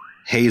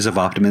 Haze of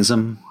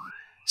optimism.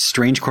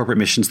 Strange corporate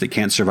missions that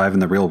can't survive in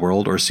the real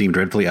world or seem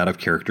dreadfully out of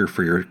character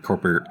for your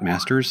corporate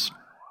masters.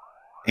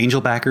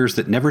 Angel backers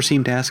that never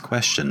seem to ask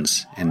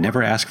questions and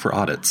never ask for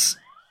audits.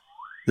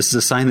 This is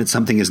a sign that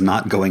something is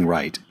not going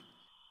right.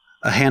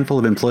 A handful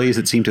of employees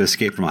that seem to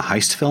escape from a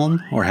heist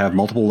film or have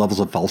multiple levels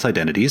of false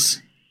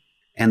identities.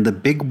 And the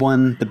big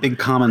one, the big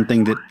common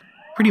thing that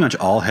pretty much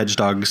all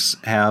hedgehogs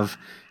have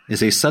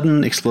is a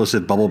sudden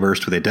explosive bubble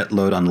burst with a debt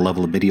load on the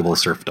level of medieval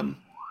serfdom.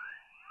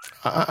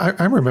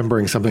 I'm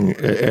remembering something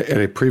at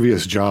a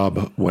previous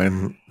job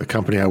when the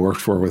company I worked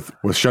for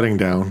was shutting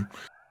down.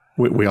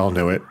 We all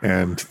knew it,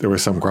 and there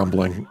was some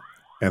grumbling.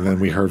 And then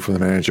we heard from the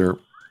manager,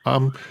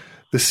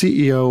 the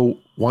CEO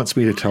wants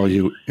me to tell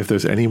you if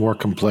there's any more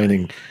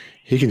complaining,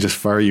 he can just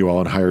fire you all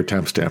and hire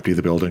temps to empty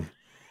the building.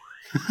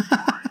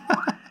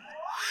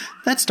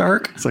 That's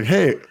dark. It's like,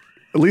 hey,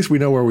 at least we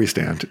know where we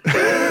stand.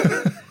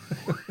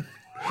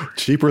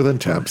 Cheaper than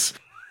temps.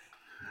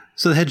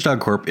 So the Hedgehog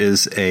Corp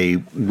is a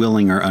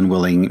willing or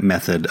unwilling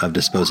method of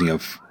disposing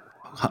of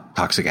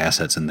toxic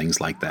assets and things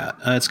like that.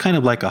 It's kind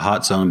of like a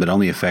hot zone, but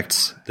only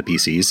affects the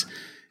PCs.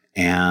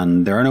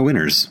 And there are no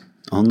winners,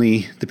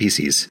 only the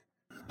PCs.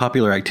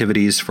 Popular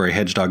activities for a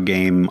Hedgehog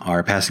game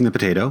are passing the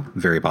potato,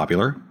 very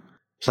popular,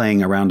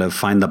 playing a round of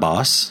Find the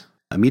Boss,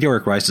 a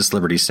meteoric rise to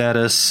celebrity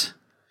status,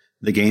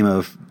 the game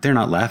of They're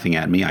Not Laughing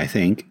at Me, I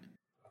think,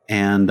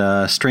 and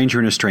Stranger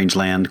in a Strange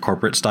Land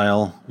corporate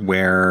style,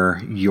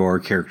 where your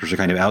characters are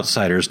kind of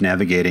outsiders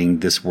navigating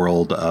this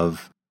world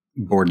of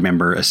board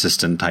member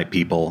assistant type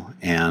people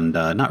and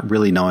not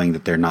really knowing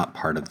that they're not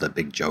part of the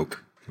big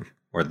joke,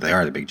 or that they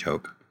are the big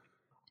joke.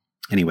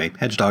 Anyway,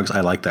 hedgehogs, I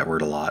like that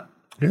word a lot.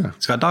 Yeah.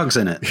 It's got dogs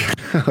in it.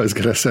 I was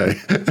going to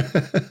say.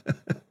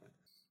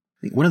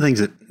 One of the things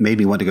that made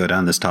me want to go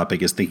down this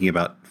topic is thinking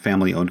about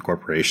family-owned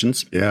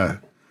corporations. Yeah.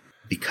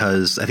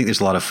 Because I think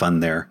there's a lot of fun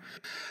there.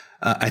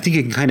 I think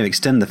you can kind of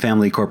extend the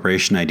family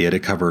corporation idea to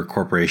cover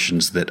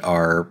corporations that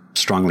are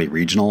strongly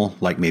regional,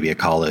 like maybe a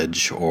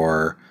college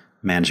or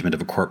management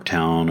of a corp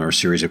town or a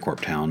series of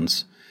corp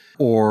towns.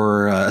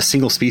 Or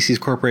single species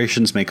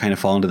corporations may kind of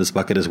fall into this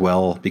bucket as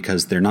well,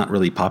 because they're not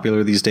really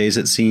popular these days,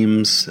 it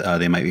seems.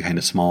 They might be kind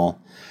of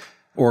small.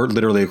 Or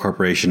literally a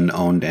corporation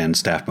owned and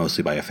staffed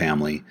mostly by a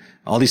family.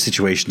 All these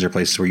situations are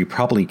places where you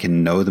probably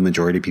can know the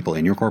majority of people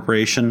in your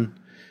corporation,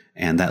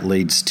 and that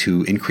leads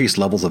to increased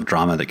levels of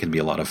drama that can be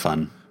a lot of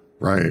fun.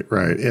 Right,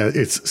 right. Yeah,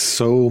 it's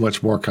so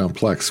much more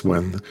complex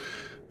when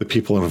the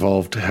people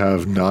involved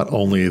have not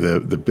only the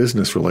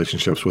business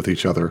relationships with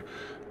each other,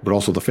 but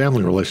also the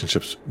family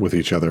relationships with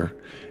each other.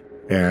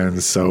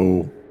 And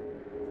so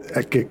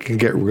it can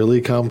get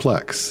really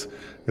complex.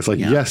 It's like,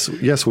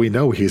 yes, we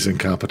know he's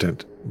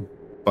incompetent,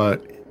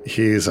 but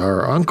he's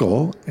our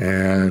uncle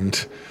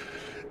and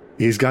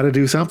he's got to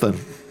do something.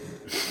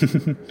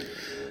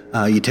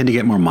 You tend to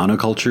get more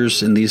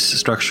monocultures in these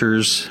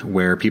structures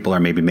where people are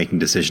maybe making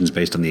decisions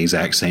based on the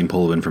exact same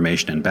pool of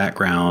information and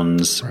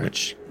backgrounds, right,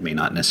 which may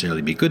not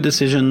necessarily be good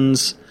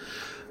decisions.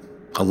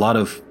 A lot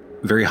of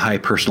very high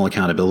personal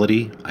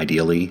accountability,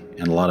 ideally,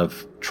 and a lot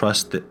of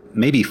trust that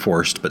may be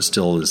forced, but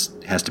still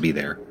has to be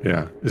there.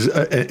 Yeah.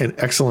 An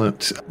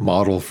excellent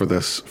model for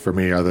this, for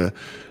me, are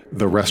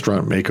the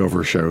restaurant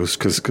makeover shows,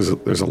 because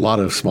there's a lot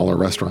of smaller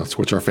restaurants,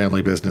 which are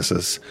family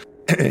businesses.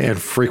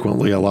 And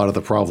frequently, a lot of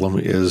the problem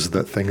is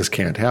that things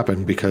can't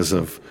happen because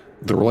of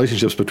the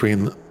relationships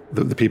between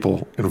the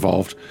people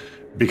involved,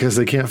 because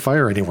they can't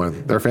fire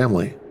anyone, their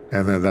family.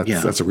 And then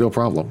that's a real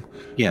problem.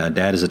 Yeah,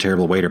 dad is a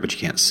terrible waiter, but you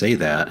can't say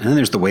that. And then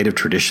there's the weight of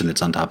tradition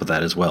that's on top of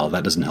that as well.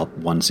 That doesn't help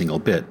one single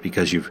bit,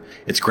 because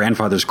it's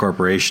grandfather's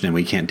corporation and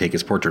we can't take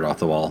his portrait off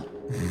the wall,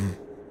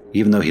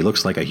 even though he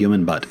looks like a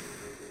human butt.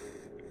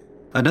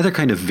 Another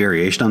kind of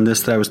variation on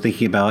this that I was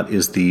thinking about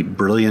is the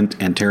brilliant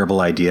and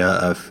terrible idea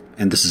of,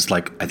 and this is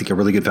like, I think, a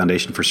really good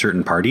foundation for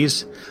certain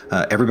parties,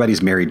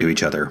 everybody's married to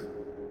each other.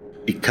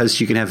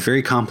 Because you can have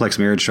very complex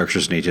marriage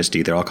structures in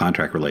HSD, they're all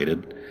contract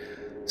related.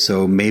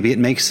 So maybe it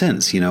makes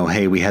sense,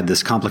 hey, we had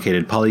this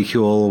complicated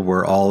polycule,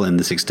 we're all in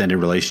this extended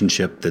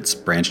relationship that's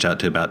branched out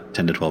to about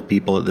 10 to 12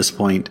 people at this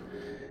point.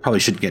 Probably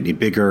shouldn't get any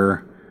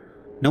bigger.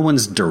 No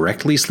one's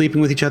directly sleeping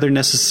with each other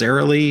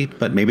necessarily,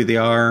 but maybe they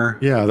are.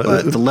 Yeah,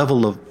 the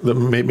level of...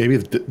 maybe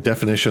the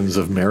definitions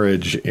of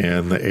marriage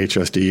in the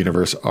HSD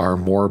universe are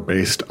more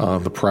based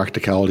on the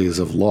practicalities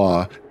of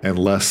law and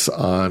less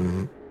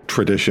on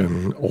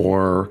tradition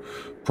or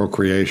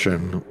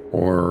procreation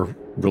or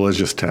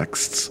religious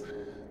texts.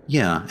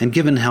 Yeah, and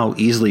given how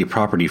easily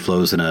property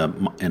flows in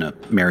a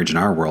marriage in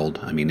our world,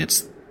 I mean,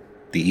 it's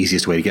the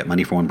easiest way to get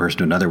money from one person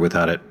to another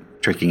without it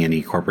tricking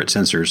any corporate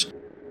censors.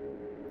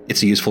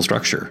 It's a useful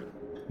structure.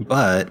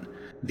 But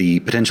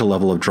The potential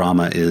level of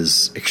drama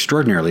is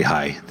extraordinarily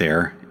high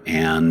there,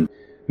 and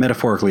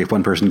metaphorically, if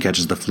one person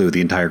catches the flu,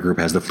 the entire group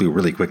has the flu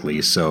really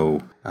quickly.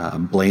 So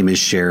blame is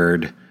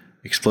shared,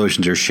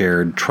 explosions are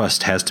shared,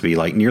 trust has to be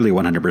like nearly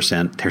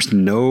 100%. There's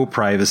no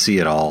privacy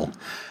at all.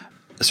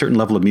 A certain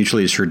level of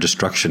mutually assured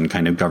destruction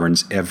kind of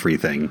governs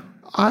everything.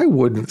 I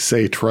wouldn't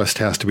say trust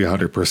has to be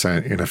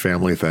 100% in a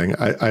family thing.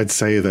 I'd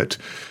say that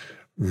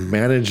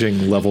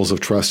managing levels of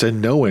trust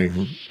and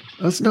knowing,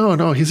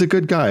 no, he's a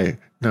good guy.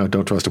 No,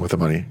 don't trust him with the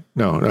money.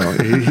 No,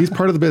 he's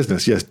part of the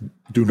business. Yes,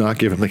 do not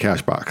give him the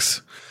cash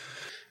box.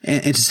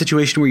 And it's a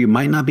situation where you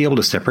might not be able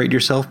to separate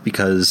yourself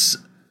because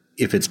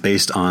if it's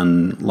based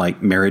on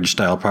like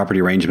marriage-style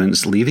property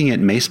arrangements, leaving it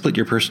may split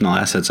your personal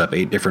assets up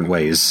 8 different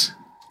ways,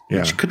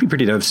 which could be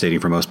pretty devastating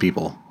for most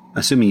people,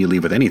 assuming you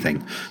leave with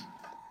anything.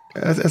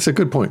 That's a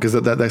good point, because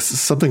that's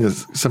something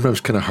that's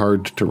sometimes kind of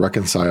hard to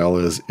reconcile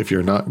is if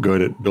you're not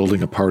good at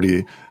building a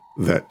party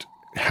that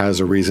has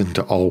a reason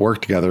to all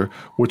work together,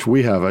 which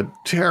we have a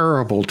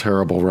terrible,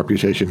 terrible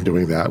reputation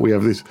doing that. We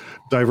have these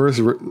diverse,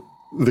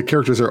 the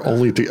characters are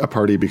only a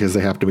party because they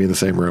have to be in the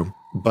same room.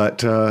 But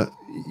this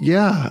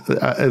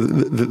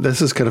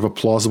is kind of a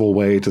plausible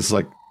way to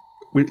like,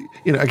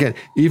 again,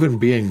 even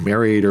being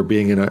married or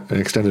being in an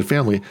extended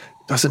family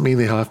doesn't mean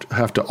they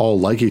have to all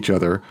like each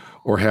other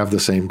or have the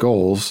same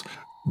goals,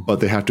 but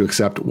they have to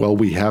accept, well,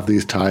 we have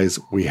these ties,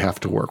 we have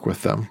to work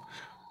with them.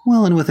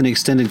 Well, and with an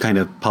extended kind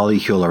of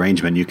polycule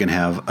arrangement, you can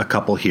have a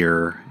couple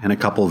here and a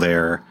couple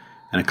there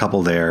and a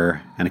couple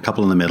there and a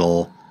couple in the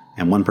middle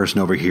and one person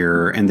over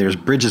here. And there's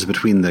bridges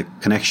between the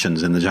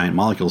connections in the giant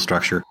molecule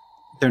structure.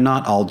 They're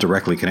not all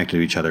directly connected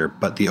to each other,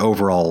 but the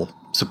overall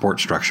support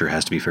structure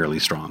has to be fairly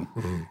strong.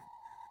 Mm-hmm.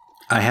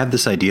 I have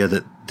this idea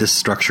that this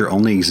structure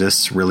only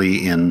exists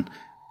really in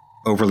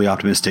overly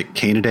optimistic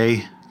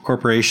Canidae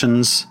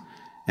corporations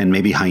and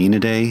maybe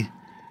Hyenidae.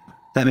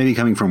 That may be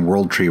coming from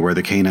World Tree, where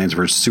the canines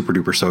were super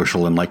duper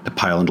social and like to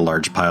pile into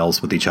large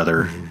piles with each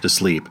other to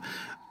sleep.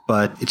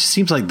 But it just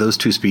seems like those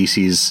two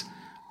species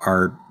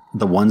are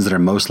the ones that are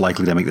most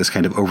likely to make this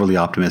kind of overly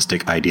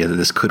optimistic idea that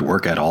this could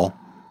work at all.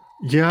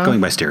 Yeah.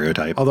 Going by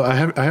stereotype. Although I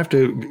have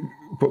to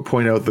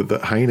point out that the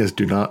hyenas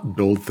do not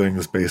build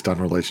things based on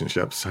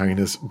relationships.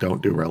 Hyenas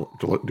don't do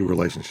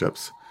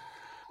relationships.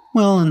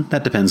 Well, and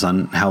that depends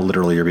on how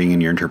literal you're being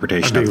in your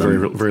interpretation of them.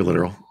 Very, very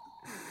literal.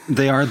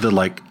 They are the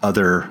like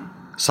other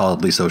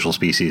solidly social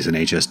species in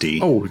HSD.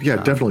 Oh, yeah,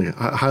 definitely.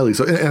 Highly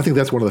so. And I think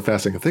that's one of the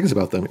fascinating things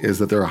about them is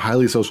that they're a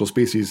highly social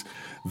species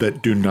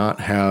that do not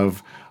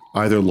have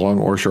either long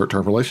or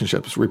short-term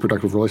relationships,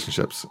 reproductive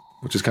relationships,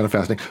 which is kind of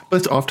fascinating. But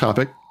it's off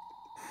topic.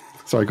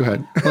 Sorry, go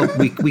ahead. Well,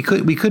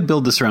 we could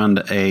build this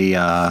around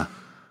a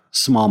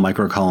small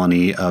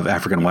microcolony of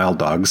African wild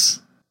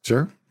dogs.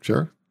 Sure.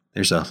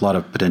 There's a lot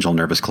of potential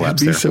nervous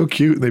collapse there. They'd be so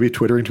cute. They'd be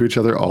twittering to each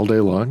other all day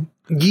long.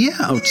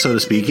 Yeah, so to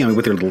speak.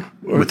 With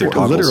their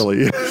toggles.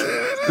 Literally.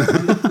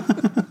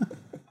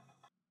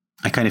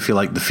 I kind of feel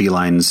like the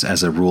felines,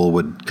 as a rule,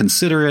 would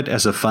consider it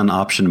as a fun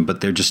option,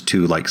 but they're just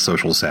too like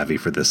social savvy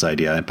for this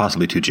idea, and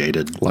possibly too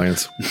jaded.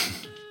 Lions.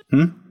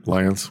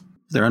 Lions.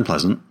 They're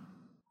unpleasant.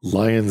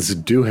 Lions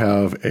do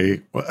have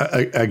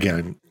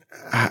again,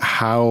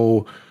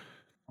 how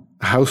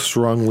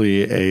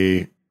strongly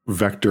a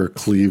vector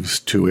cleaves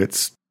to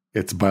its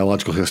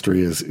biological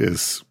history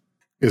is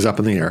up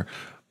in the air.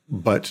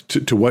 But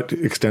to what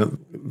extent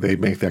they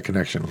make that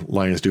connection,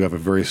 lions do have a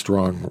very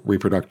strong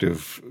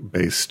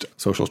reproductive-based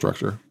social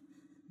structure.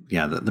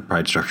 Yeah, the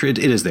pride structure, it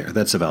is there.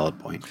 That's a valid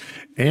point.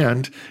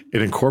 And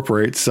it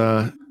incorporates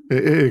hostile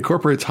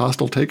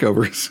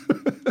takeovers.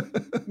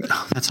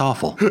 Oh, that's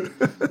awful.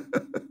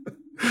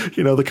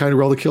 The kind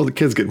where all the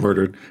kids get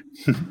murdered.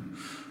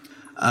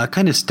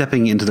 Kind of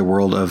stepping into the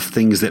world of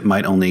things that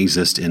might only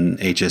exist in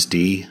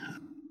HSD.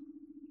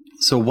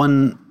 So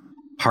one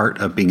part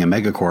of being a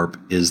megacorp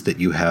is that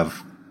you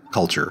have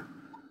culture,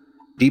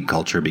 deep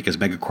culture, because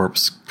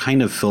megacorps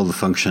kind of fill the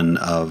function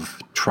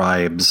of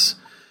tribes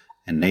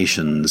and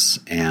nations,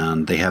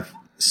 and they have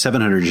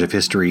 700 years of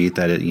history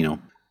that,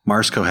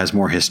 Marsco has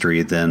more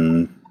history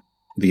than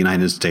the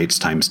United States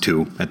times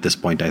 2 at this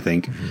point, I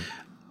think. Mm-hmm.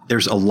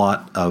 There's a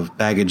lot of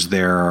baggage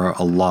there,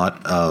 a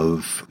lot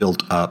of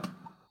built up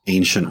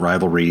ancient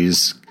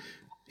rivalries,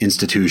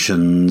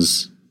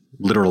 institutions,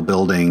 literal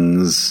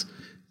buildings,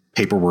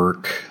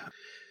 paperwork,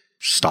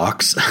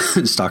 stocks,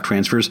 stock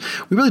transfers.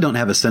 We really don't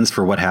have a sense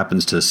for what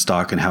happens to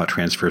stock and how it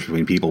transfers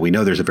between people. We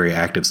know there's a very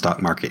active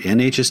stock market in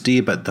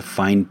HSD, but the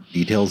fine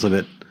details of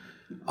it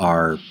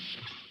are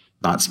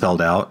not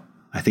spelled out.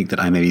 I think that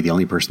I may be the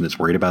only person that's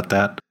worried about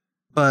that.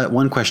 But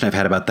one question I've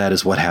had about that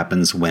is what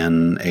happens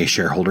when a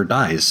shareholder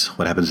dies?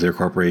 What happens to their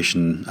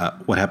corporation?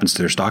 What happens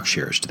to their stock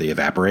shares? Do they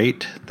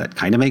evaporate? That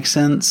kind of makes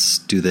sense.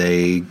 Do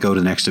they go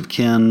to next of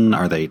kin?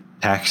 Are they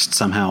taxed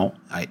somehow?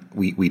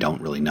 We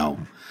don't really know.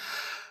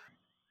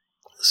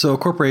 So a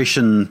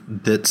corporation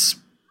that's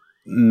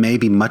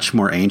maybe much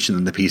more ancient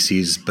than the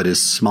PCs, but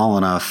is small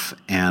enough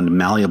and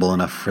malleable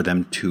enough for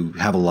them to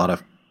have a lot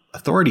of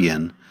authority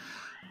in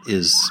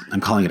is,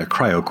 I'm calling it a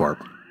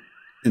cryocorp.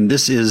 And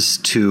this is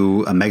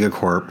to a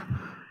megacorp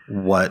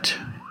what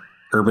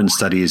urban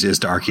studies is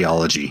to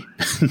archaeology.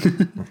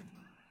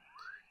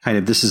 Kind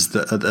of, this is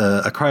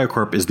a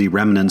cryocorp is the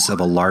remnants of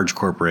a large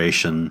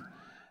corporation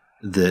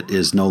that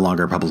is no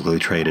longer publicly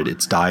traded.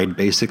 It's died,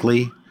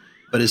 basically.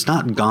 But it's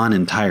not gone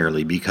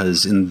entirely,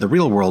 because in the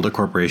real world, a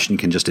corporation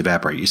can just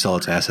evaporate. You sell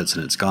its assets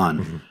and it's gone.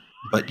 Mm-hmm.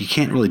 But you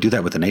can't really do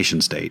that with a nation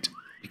state,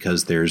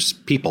 because there's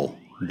people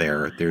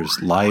there,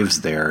 there's lives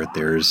there,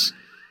 there's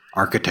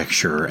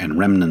architecture and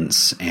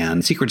remnants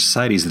and secret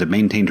societies that have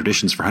maintained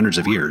traditions for hundreds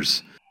of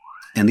years.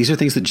 And these are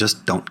things that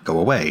just don't go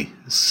away.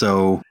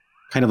 So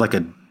kind of like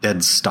a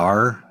dead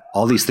star,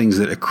 all these things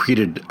that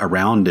accreted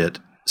around it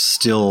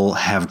still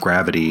have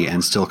gravity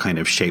and still kind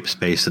of shape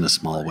space in a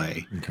small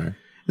way. Okay.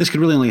 This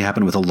could really only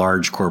happen with a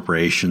large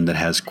corporation that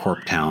has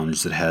corp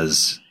towns, that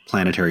has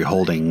planetary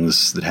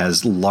holdings, that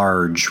has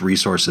large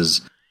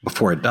resources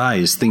before it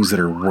dies, things that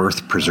are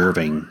worth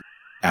preserving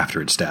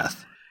after its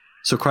death.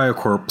 So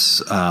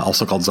cryocorps,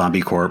 also called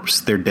zombie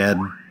corps, they're dead,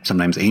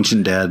 sometimes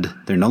ancient dead.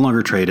 They're no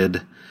longer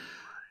traded.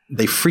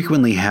 They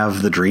frequently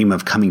have the dream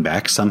of coming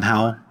back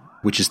somehow,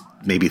 which is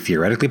maybe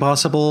theoretically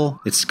possible.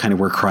 It's kind of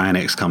where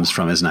cryonics comes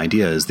from as an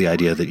idea, is the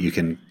idea that you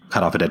can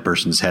cut off a dead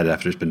person's head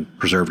after it's been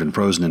preserved and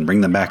frozen and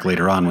bring them back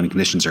later on when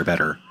conditions are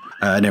better.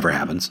 It never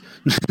happens.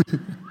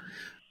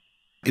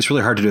 It's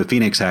really hard to do a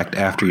Phoenix Act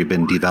after you've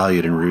been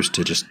devalued and reduced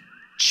to just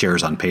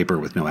shares on paper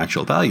with no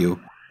actual value.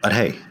 But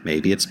hey,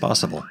 maybe it's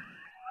possible.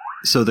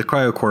 So the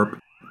cryocorp,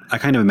 I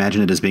kind of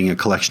imagine it as being a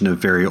collection of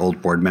very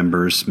old board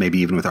members, maybe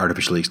even with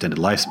artificially extended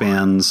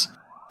lifespans,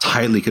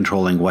 tightly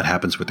controlling what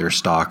happens with their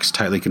stocks,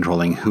 tightly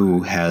controlling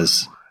who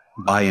has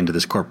buy into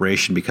this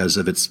corporation because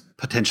of its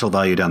potential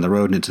value down the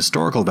road and its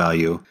historical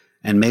value.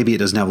 And maybe it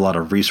doesn't have a lot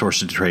of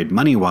resources to trade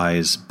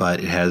money-wise, but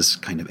it has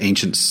kind of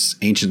ancient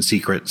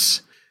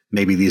secrets.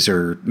 Maybe these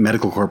are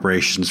medical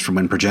corporations from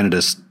when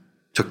Progenitus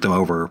took them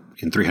over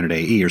in 300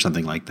 AE or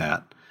something like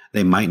that.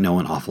 They might know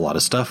an awful lot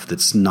of stuff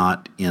that's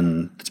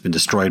been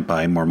destroyed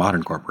by more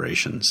modern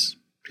corporations.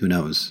 Who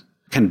knows?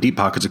 Kind of deep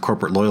pockets of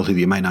corporate loyalty that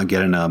you might not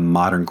get in a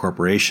modern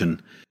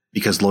corporation,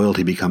 because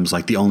loyalty becomes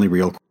like the only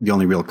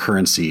real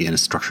currency in a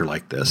structure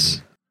like this.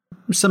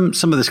 Mm-hmm.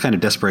 Some of this kind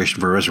of desperation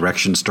for a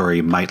resurrection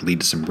story might lead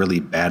to some really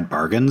bad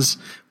bargains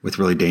with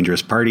really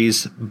dangerous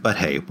parties, but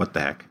hey, what the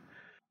heck?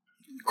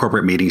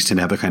 Corporate meetings tend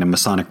to have a kind of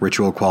Masonic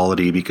ritual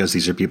quality, because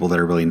these are people that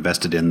are really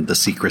invested in the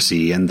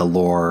secrecy and the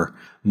lore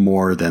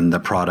more than the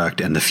product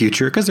and the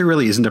future, because there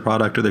really isn't a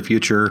product or the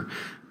future.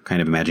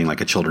 Kind of imagining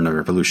like a Children of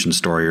Revolution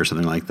story or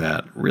something like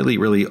that. Really,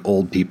 really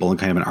old people and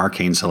kind of an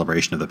arcane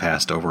celebration of the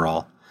past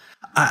overall.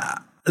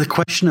 The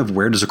question of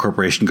where does a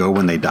corporation go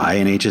when they die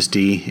in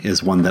HSD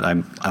is one that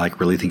I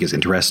really think is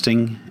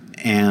interesting.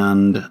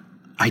 And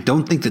I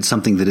don't think that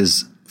something that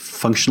is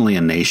functionally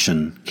a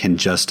nation can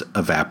just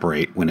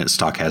evaporate when its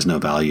stock has no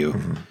value.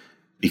 Mm-hmm.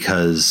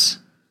 Because,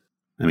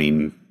 I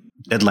mean,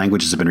 dead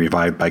languages have been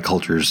revived by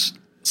cultures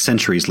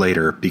centuries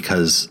later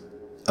because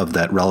of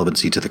that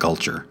relevancy to the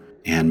culture.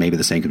 And maybe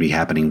the same could be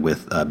happening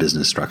with a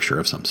business structure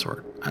of some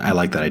sort. I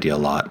like that idea a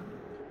lot.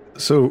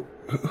 So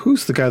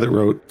who's the guy that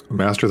wrote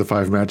Master of the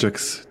Five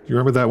Magics? Do you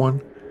remember that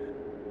one?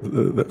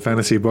 That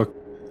fantasy book?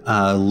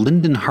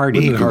 Lyndon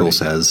Hardy, Google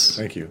says.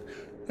 Thank you.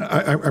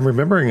 I'm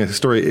remembering a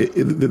story.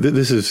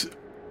 This is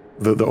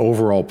the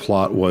overall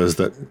plot was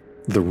that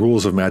the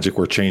rules of magic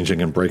were changing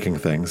and breaking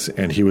things.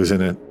 And he was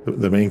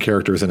the main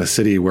character is in a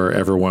city where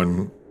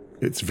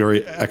it's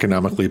very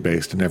economically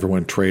based, and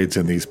everyone trades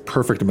in these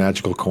perfect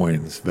magical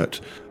coins that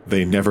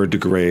they never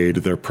degrade.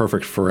 They're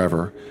perfect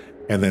forever.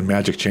 And then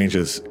magic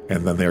changes,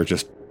 and then they're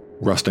just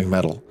rusting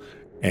metal.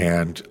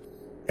 And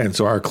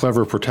so our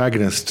clever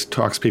protagonist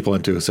talks people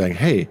into saying,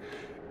 hey,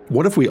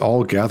 what if we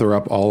all gather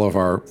up all of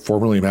our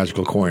formerly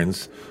magical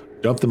coins,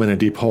 dump them in a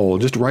deep hole,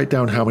 and just write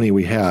down how many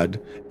we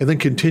had, and then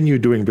continue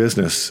doing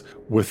business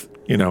with,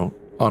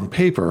 on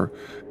paper,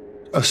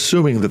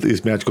 assuming that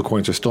these magical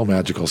coins are still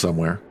magical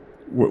somewhere.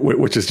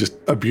 Which is just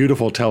a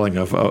beautiful telling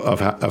of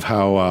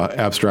how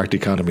abstract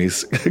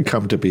economies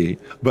come to be.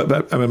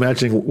 But I'm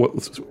imagining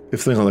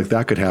if something like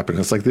that could happen.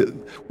 It's like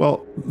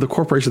the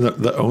corporation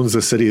that owns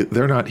the city,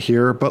 they're not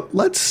here, but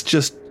let's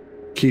just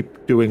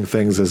keep doing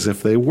things as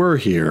if they were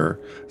here.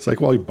 It's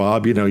like, well,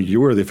 Bob, you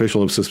were the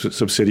official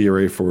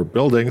subsidiary for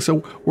building,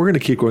 so we're going to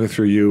keep going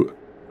through you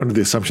under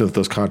the assumption that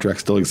those contracts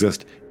still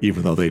exist,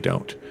 even though they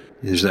don't.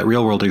 There's that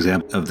real world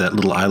example of that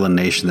little island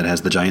nation that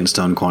has the giant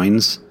stone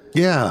coins.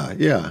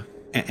 Yeah.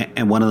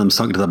 And one of them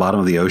sunk to the bottom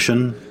of the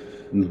ocean,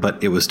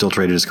 but it was still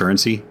traded as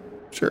currency?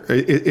 Sure.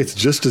 It's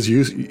just as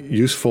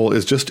useful,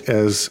 it's just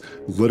as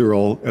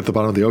literal at the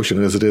bottom of the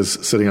ocean as it is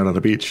sitting out on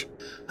a beach.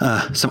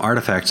 Some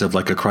artifacts of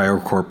like a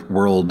cryocorp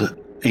world,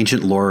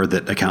 ancient lore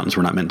that accountants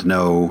were not meant to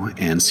know,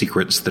 and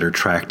secrets that are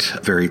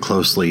tracked very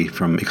closely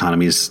from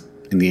economies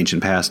in the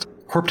ancient past.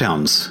 Corp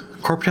towns,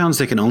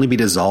 they can only be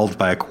dissolved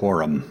by a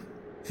quorum.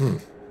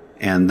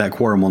 And that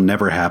quorum will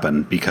never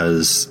happen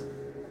because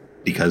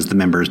the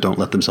members don't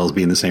let themselves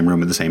be in the same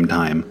room at the same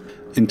time.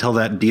 Until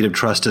that deed of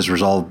trust is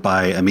resolved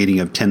by a meeting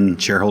of 10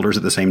 shareholders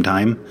at the same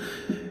time,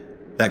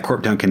 that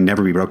corp town can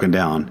never be broken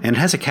down. And it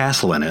has a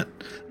castle in it.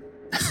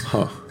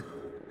 Huh.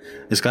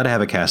 It's got to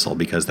have a castle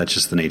because that's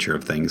just the nature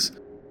of things.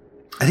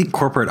 I think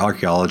corporate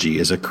archaeology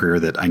is a career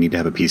that I need to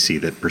have a PC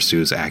that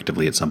pursues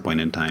actively at some point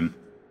in time.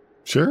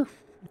 Sure.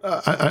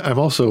 I'm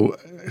also,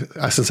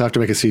 since I have to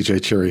make a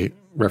CJ Cherry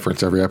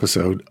reference every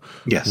episode,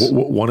 yes,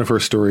 one of her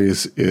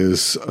stories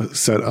is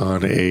set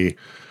on a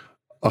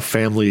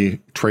family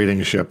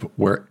trading ship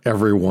where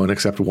everyone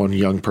except one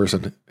young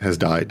person has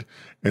died.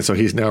 And so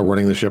he's now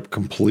running the ship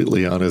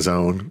completely on his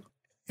own.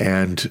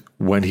 And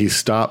when he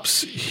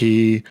stops,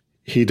 he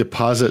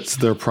deposits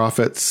their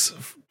profits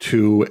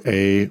to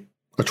a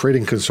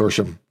trading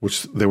consortium,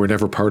 which they were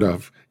never part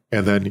of,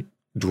 and then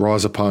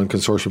draws upon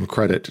consortium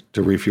credit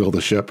to refuel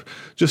the ship,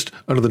 just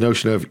under the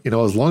notion of,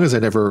 as long as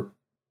it never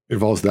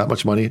involves that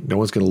much money, no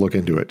one's going to look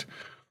into it.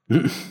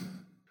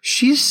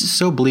 She's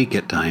so bleak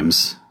at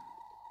times.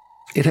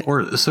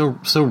 Or so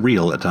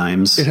real at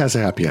times. It has a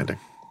happy ending,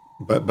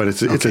 but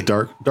it's a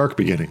dark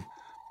beginning.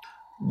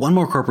 One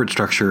more corporate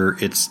structure.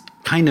 It's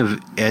kind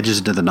of edges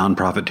into the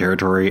nonprofit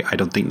territory. I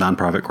don't think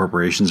nonprofit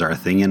corporations are a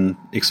thing in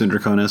Ixo and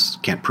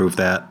Draconis. Can't prove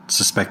that.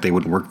 Suspect they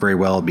wouldn't work very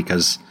well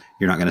because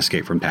you're not going to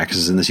escape from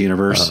taxes in this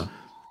universe.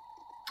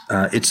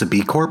 It's a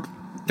B Corp,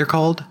 they're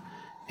called.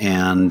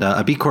 And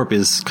a B Corp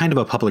is kind of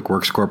a public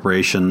works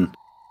corporation.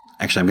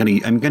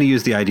 Actually, I'm going to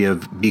use the idea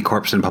of B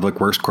Corps and public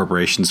works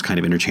corporations kind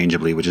of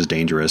interchangeably, which is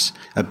dangerous.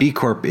 A B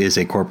Corp is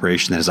a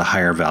corporation that has a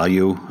higher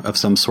value of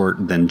some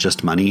sort than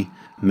just money.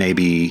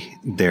 Maybe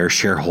their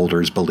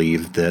shareholders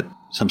believe that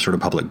some sort of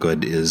public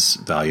good is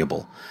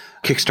valuable.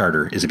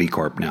 Kickstarter is a B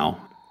Corp now.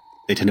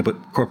 They tend to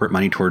put corporate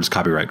money towards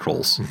copyright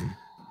trolls.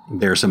 Mm-hmm.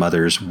 There are some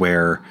others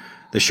where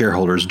the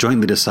shareholders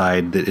jointly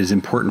decide that it is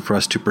important for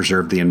us to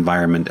preserve the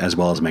environment as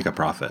well as make a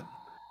profit.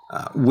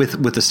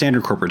 With the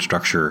standard corporate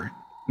structure,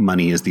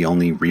 money is the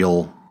only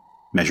real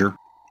measure,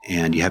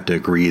 and you have to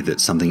agree that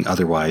something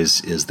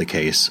otherwise is the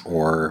case,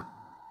 or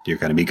you're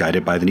going to be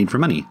guided by the need for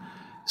money.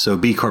 So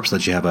B Corps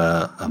lets you have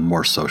a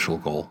more social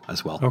goal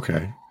as well.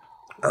 Okay.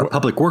 A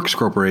public works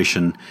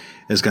corporation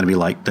is going to be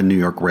like the New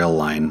York Rail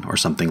Line or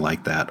something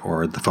like that,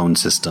 or the phone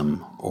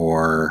system,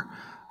 or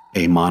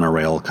a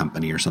monorail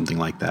company or something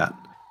like that.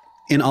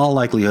 In all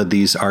likelihood,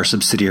 these are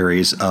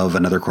subsidiaries of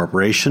another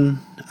corporation.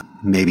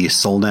 Maybe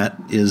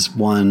Solnet is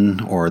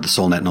one, or the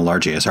Solnet in a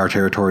large ASR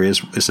territory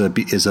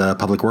is a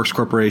public works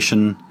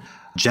corporation.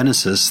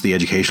 Genesis, the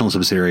educational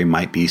subsidiary,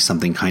 might be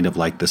something kind of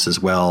like this as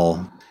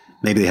well.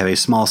 Maybe they have a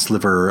small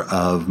sliver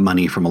of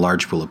money from a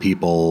large pool of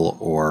people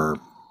or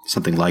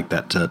something like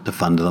that to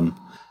fund them.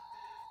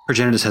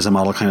 Progenitus has a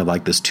model kind of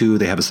like this too.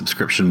 They have a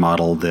subscription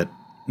model that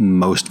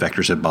most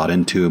vectors have bought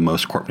into,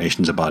 most corp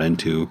nations have bought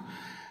into,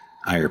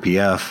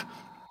 IRPF.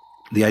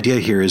 The idea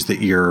here is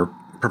that you're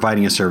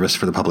providing a service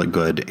for the public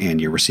good and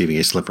you're receiving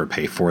a sliver of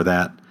pay for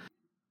that.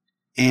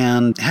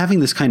 And having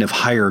this kind of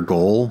higher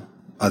goal,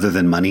 other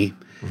than money,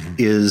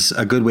 is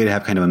a good way to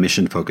have kind of a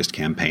mission-focused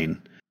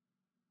campaign.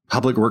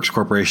 Public works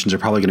corporations are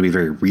probably going to be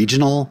very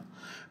regional,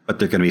 but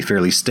they're going to be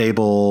fairly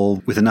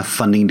stable, with enough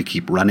funding to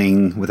keep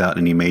running without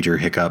any major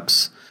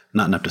hiccups,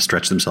 not enough to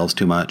stretch themselves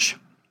too much.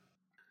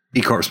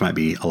 B Corps might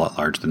be a lot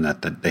larger than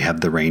that they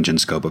have the range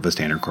and scope of a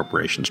standard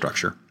corporation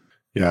structure.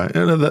 Yeah,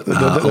 and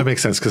that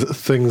makes sense, because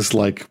things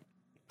like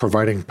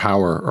providing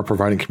power or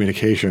providing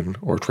communication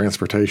or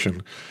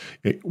transportation,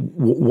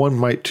 one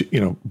might,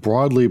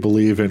 broadly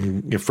believe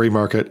in free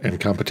market and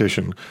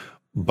competition,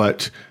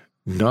 but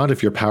not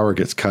if your power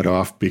gets cut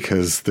off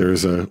because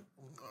there's a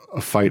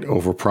fight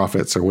over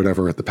profits or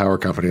whatever at the power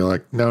company.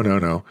 Like,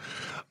 no.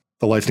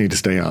 The lights need to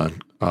stay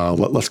on.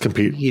 Let's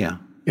compete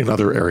in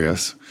other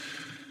areas.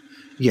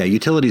 Yeah,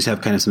 utilities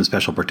have kind of some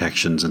special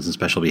protections and some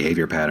special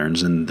behavior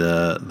patterns, and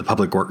the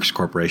Public Works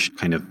Corporation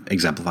kind of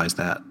exemplifies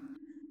that.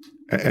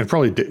 And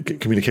probably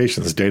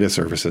communications data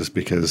services,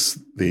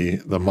 because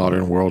the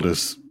modern world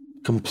is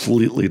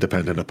completely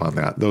dependent upon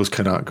that. Those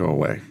cannot go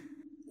away.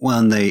 Well,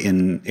 and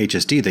in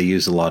HSD, they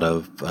use a lot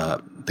of,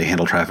 they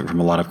handle traffic from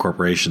a lot of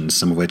corporations,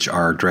 some of which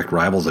are direct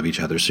rivals of each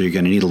other. So you're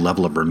going to need a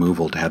level of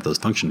removal to have those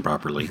function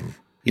properly.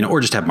 Or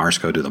just have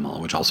Marsco do them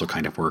all, which also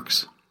kind of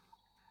works.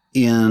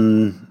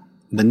 In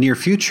the near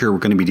future, we're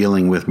going to be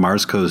dealing with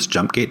Marsco's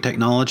jump gate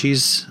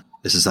technologies.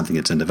 This is something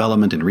that's in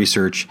development and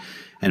research,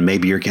 and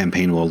maybe your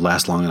campaign will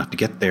last long enough to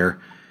get there.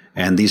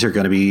 And these are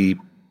going to be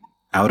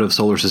out of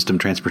solar system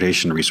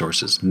transportation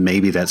resources.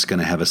 Maybe that's going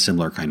to have a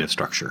similar kind of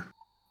structure.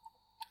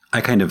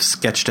 I kind of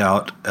sketched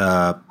out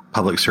a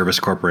public service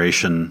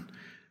corporation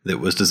that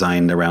was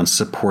designed around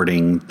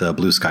supporting the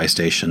Blue Sky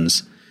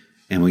stations.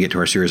 And when we get to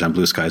our series on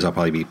Blue Skies, I'll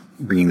probably be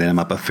bringing them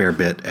up a fair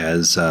bit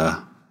as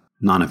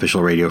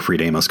non-official Radio Free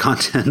Deimos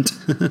content.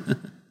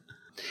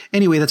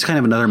 Anyway, that's kind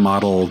of another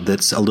model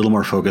that's a little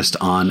more focused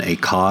on a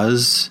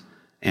cause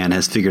and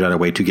has figured out a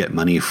way to get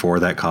money for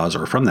that cause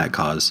or from that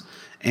cause.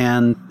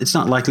 And it's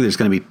not likely there's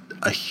going to be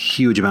a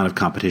huge amount of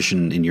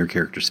competition in your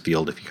character's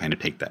field if you kind of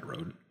take that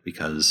road,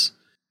 because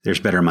there's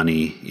better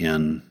money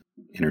in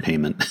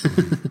entertainment.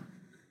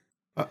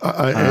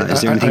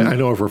 I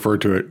know I've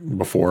referred to it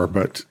before,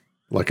 but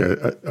like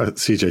a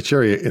CJ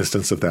Cherry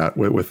instance of that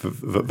with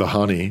the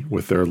Hani,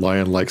 with their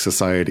lion-like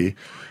society,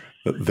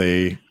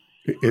 they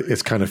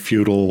it's kind of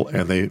feudal,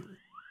 and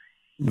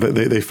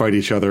they fight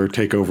each other,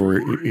 take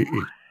over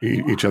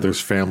each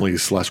other's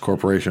families /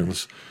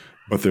 corporations.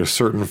 But there's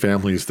certain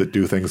families that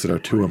do things that are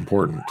too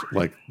important,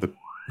 like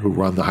who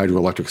run the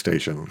hydroelectric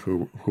station,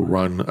 who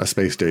run a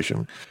space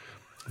station.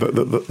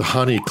 The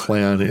Hani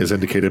clan is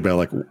indicated by,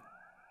 like,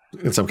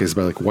 in some cases,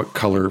 by like what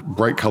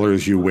bright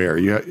colors you wear.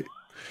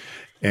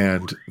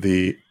 And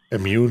the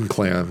immune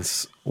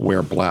clans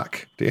wear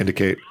black to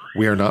indicate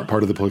we are not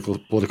part of the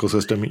political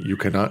system. You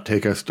cannot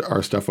take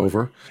our stuff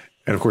over.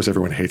 And of course,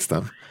 everyone hates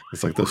them.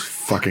 It's like those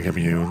fucking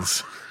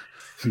immunes.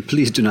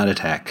 Please do not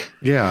attack.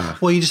 Yeah.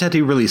 Well, you just have to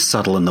be really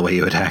subtle in the way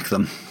you attack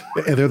them.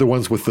 And they're the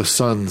ones with the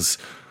sons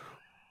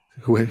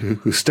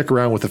who stick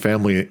around with the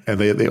family, and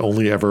they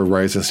only ever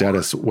rise in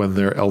status when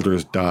their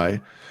elders die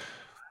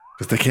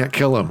because they can't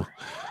kill them.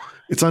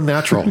 It's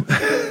unnatural.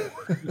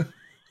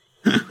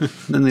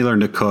 Then they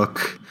learn to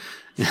cook.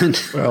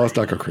 Well, let's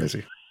not go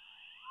crazy.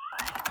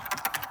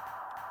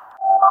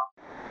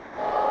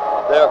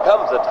 There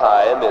comes a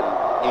time in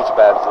each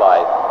man's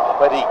life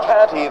when he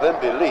can't even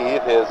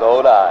believe his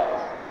own eyes.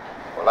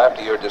 Well,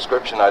 after your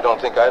description, I don't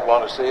think I'd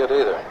want to see it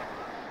either.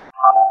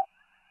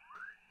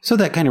 So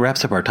that kind of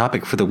wraps up our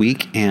topic for the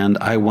week, and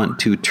I want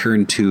to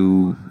turn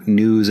to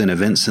news and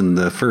events in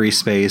the furry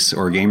space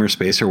or gamer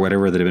space or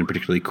whatever that have been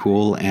particularly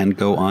cool and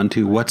go on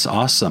to what's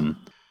awesome.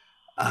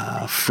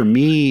 For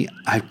me,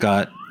 I've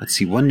got,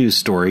 one news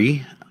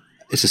story.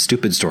 It's a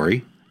stupid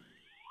story.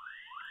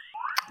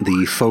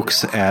 The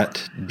folks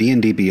at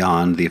D&D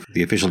Beyond,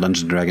 the official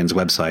Dungeons & Dragons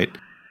website,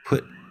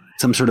 put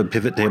some sort of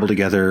pivot table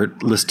together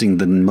listing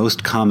the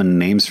most common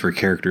names for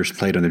characters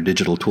played on their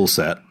digital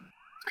toolset.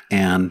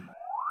 And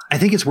I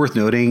think it's worth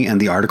noting,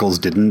 and the articles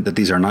didn't, that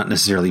these are not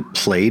necessarily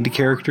played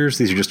characters.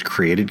 These are just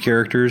created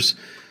characters.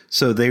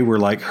 So they were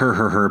like,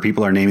 her,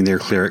 people are naming their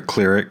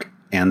cleric,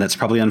 and that's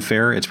probably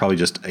unfair. It's probably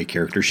just a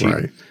character sheet.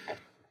 Right.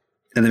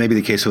 And that may be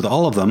the case with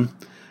all of them.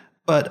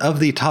 But of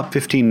the top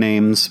 15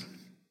 names,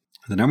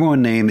 the number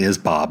one name is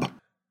Bob.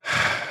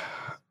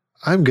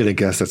 I'm going to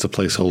guess that's a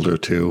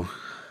placeholder too.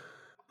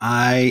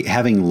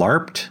 Having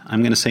LARPed,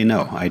 I'm going to say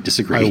no. I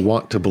disagree. I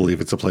want to believe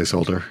it's a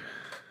placeholder.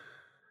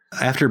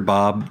 After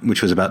Bob,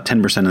 which was about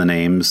 10% of the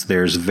names,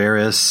 there's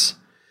Varys,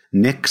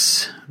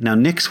 Nyx. Now,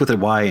 Nyx with a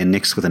Y and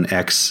Nyx with an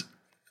X,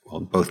 well,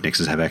 both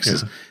Nyxes have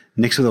X's. Yeah.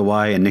 Nyx with a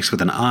Y and Nyx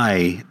with an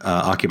I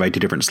occupy two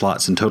different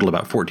slots, in total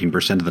about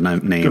 14% of the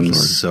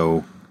names.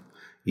 So,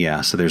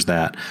 yeah, so there's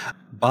that.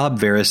 Bob,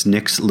 Varys,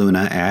 Nyx,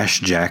 Luna, Ash,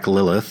 Jack,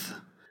 Lilith,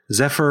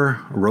 Zephyr,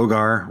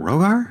 Rogar.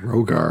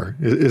 Rogar.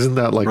 Isn't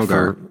that like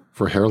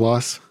for hair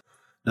loss?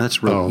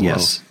 That's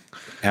yes,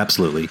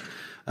 absolutely.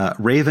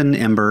 Raven,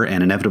 Ember,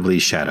 and inevitably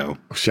Shadow.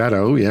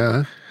 Shadow,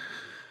 yeah.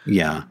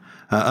 Yeah.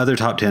 Other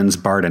top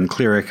 10s, Bard and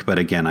Cleric, but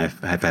again, I've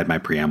had my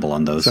preamble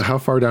on those. So how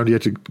far down do you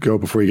have to go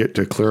before you get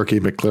to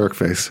Clericy McCleric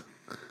face?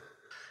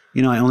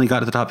 I only got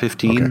to the top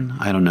 15. Okay.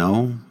 I don't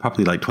know.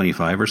 Probably like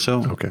 25 or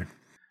so. Okay.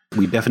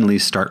 We definitely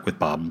start with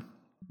Bob.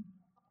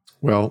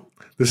 Well,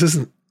 this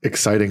isn't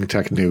exciting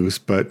tech news,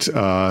 but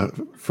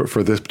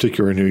for this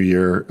particular new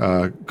year,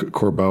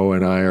 Corbeau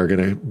and I are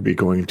going to be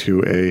going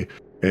to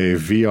a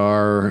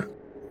VR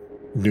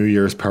New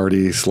Year's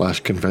party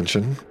 /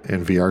 convention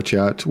and VR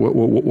chat.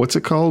 What's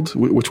it called?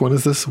 Which one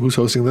is this? Who's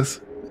hosting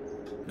this?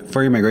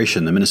 Furry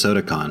Migration, the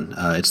Minnesota Con.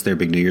 It's their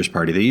big New Year's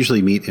party. They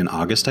usually meet in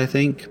August, I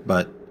think,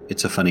 but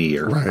it's a funny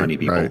year for funny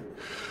people. Right.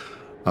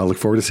 I look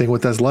forward to seeing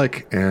what that's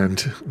like,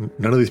 and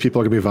none of these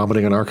people are going to be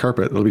vomiting on our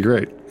carpet. It'll be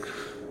great.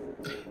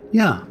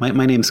 Yeah,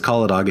 my name's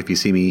Caladog if you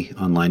see me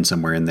online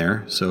somewhere in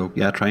there. So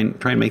yeah, try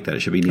and make that. It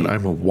should be neat. And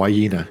I'm a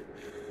hyena.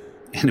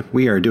 And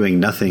we are doing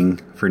nothing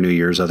for New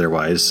Year's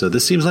otherwise, so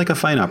this seems like a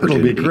fine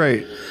opportunity. It'll be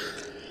great.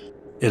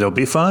 It'll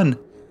be fun.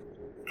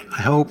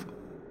 I hope.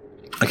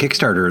 A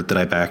Kickstarter that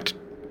I backed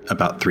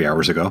about 3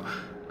 hours ago.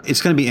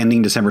 It's going to be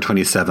ending December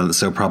 27th,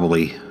 so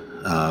probably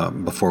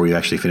before we've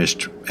actually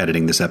finished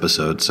editing this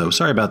episode. So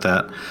sorry about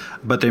that.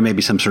 But there may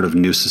be some sort of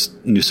new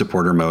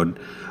supporter mode.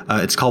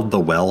 It's called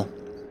The Well.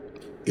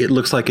 It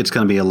looks like it's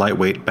going to be a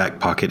lightweight back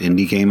pocket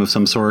indie game of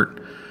some sort.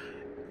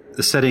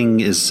 The setting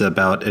is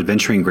about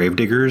adventuring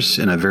gravediggers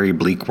in a very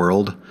bleak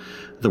world.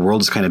 The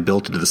world is kind of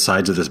built into the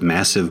sides of this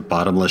massive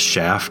bottomless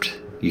shaft.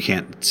 You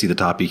can't see the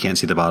top, you can't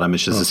see the bottom.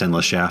 It's just this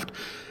endless shaft.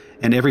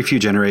 And every few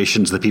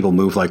generations, the people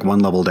move like one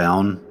level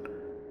down,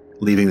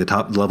 leaving the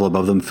top level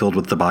above them filled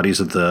with the bodies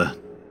of the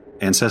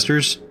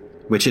ancestors,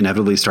 which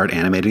inevitably start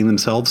animating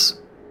themselves.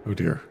 Oh,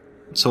 dear.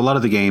 So a lot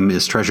of the game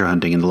is treasure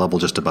hunting in the level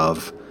just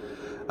above,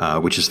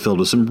 which is filled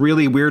with some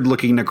really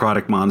weird-looking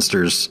necrotic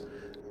monsters.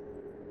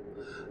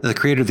 The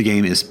creator of the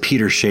game is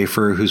Peter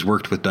Schaefer, who's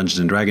worked with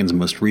Dungeons & Dragons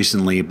most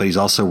recently, but he's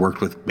also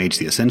worked with Mage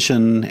the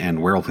Ascension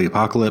and Werewolf the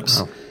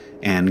Apocalypse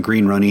and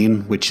Green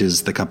Ronin, which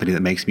is the company that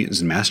makes Mutants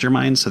and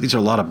Masterminds. So these are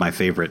a lot of my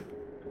favorite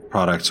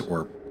products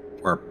or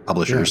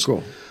publishers. Yeah,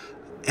 cool.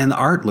 And the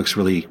art looks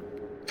really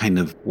kind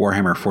of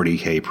Warhammer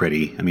 40K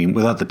pretty. I mean,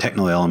 without the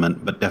techno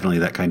element, but definitely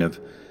that kind of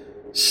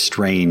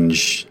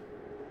strange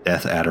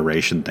death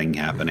adoration thing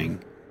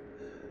happening.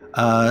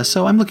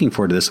 So I'm looking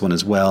forward to this one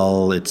as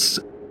well. It's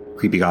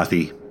creepy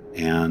gothy.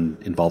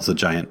 and involves a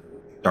giant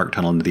dark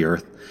tunnel into the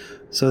earth.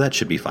 So that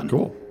should be fun.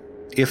 Cool.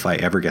 If I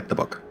ever get the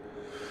book.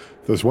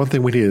 There's one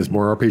thing we need is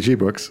more RPG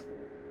books.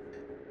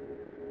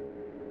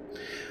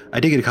 I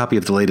did get a copy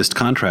of the latest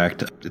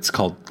contract. It's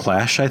called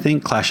Clash, I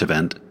think. Clash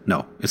Event.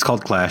 No, it's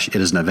called Clash. It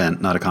is an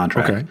event, not a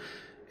contract. Okay.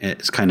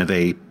 It's kind of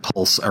a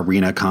pulse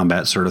arena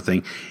combat sort of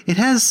thing. It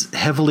has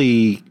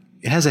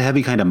a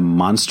heavy kind of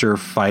monster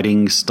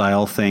fighting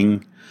style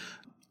thing.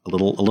 A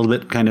little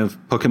bit kind of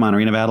Pokemon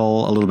Arena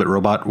Battle, a little bit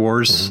Robot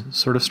Wars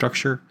sort of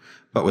structure,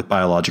 but with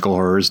biological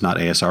horrors, not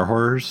ASR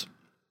horrors.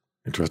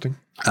 Interesting.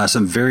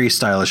 Some very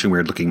stylish and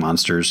weird looking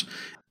monsters.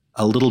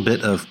 A little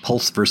bit of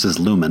Pulse versus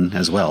Lumen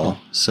as well.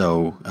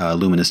 So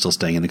Lumen is still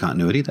staying in the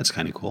continuity. That's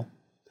kind of cool.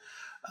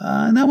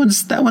 And that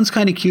one's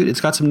kind of cute.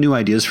 It's got some new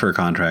ideas for a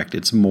contract.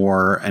 It's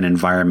more an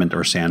environment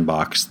or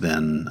sandbox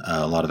than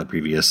a lot of the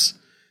previous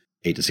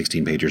 8 to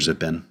 16 pagers have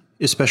been.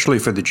 Especially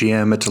for the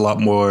GM, it's a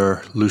lot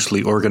more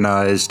loosely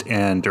organized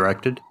and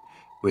directed,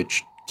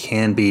 which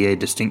can be a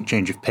distinct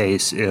change of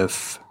pace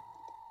if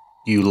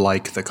you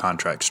like the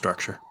contract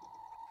structure.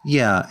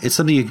 Yeah, it's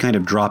something you can kind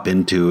of drop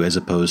into as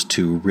opposed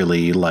to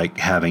really like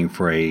having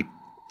for a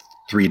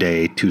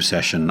 3-day,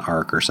 2-session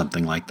arc or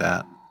something like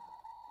that.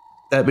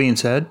 That being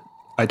said,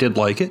 I did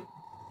like it.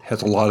 It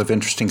has a lot of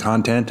interesting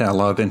content and a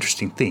lot of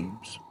interesting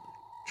themes.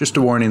 Just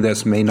a warning,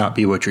 this may not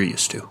be what you're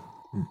used to.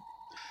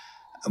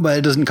 But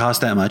it doesn't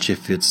cost that much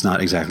if it's not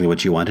exactly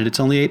what you wanted. It's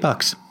only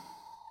 $8.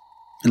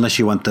 Unless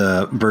you want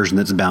the version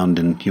that's bound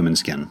in human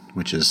skin,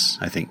 which is,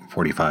 I think,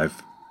 $45.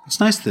 It's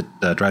nice that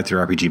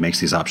Drive-Thru RPG makes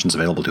these options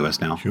available to us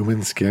now.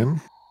 Human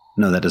skin?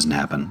 No, that doesn't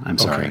happen. I'm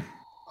sorry.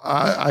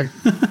 I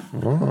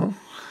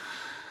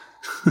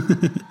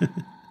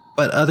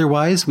But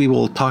otherwise, we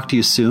will talk to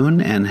you soon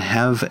and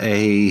have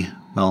I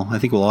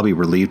think we'll all be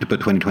relieved to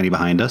put 2020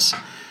 behind us.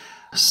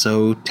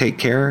 So take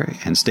care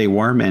and stay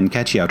warm and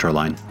catch the outro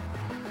line.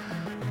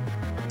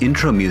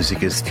 Intro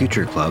music is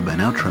Future Club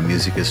and outro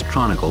music is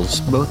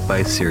Tronicles, both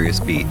by Sirius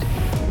Beat.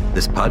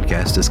 This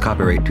podcast is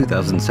copyright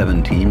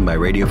 2017 by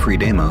Radio Free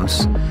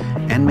Demos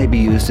and may be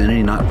used in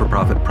any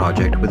not-for-profit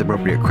project with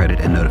appropriate credit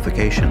and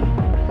notification.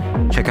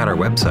 Check out our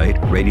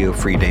website,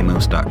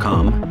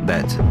 radiofreedemos.com,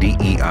 that's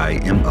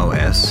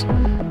DEIMOS,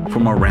 for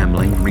more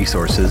rambling,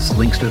 resources,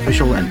 links to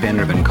official and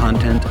fan-driven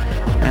content,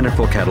 and our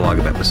full catalog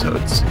of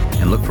episodes.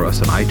 And look for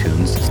us on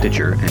iTunes,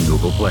 Stitcher, and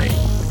Google Play.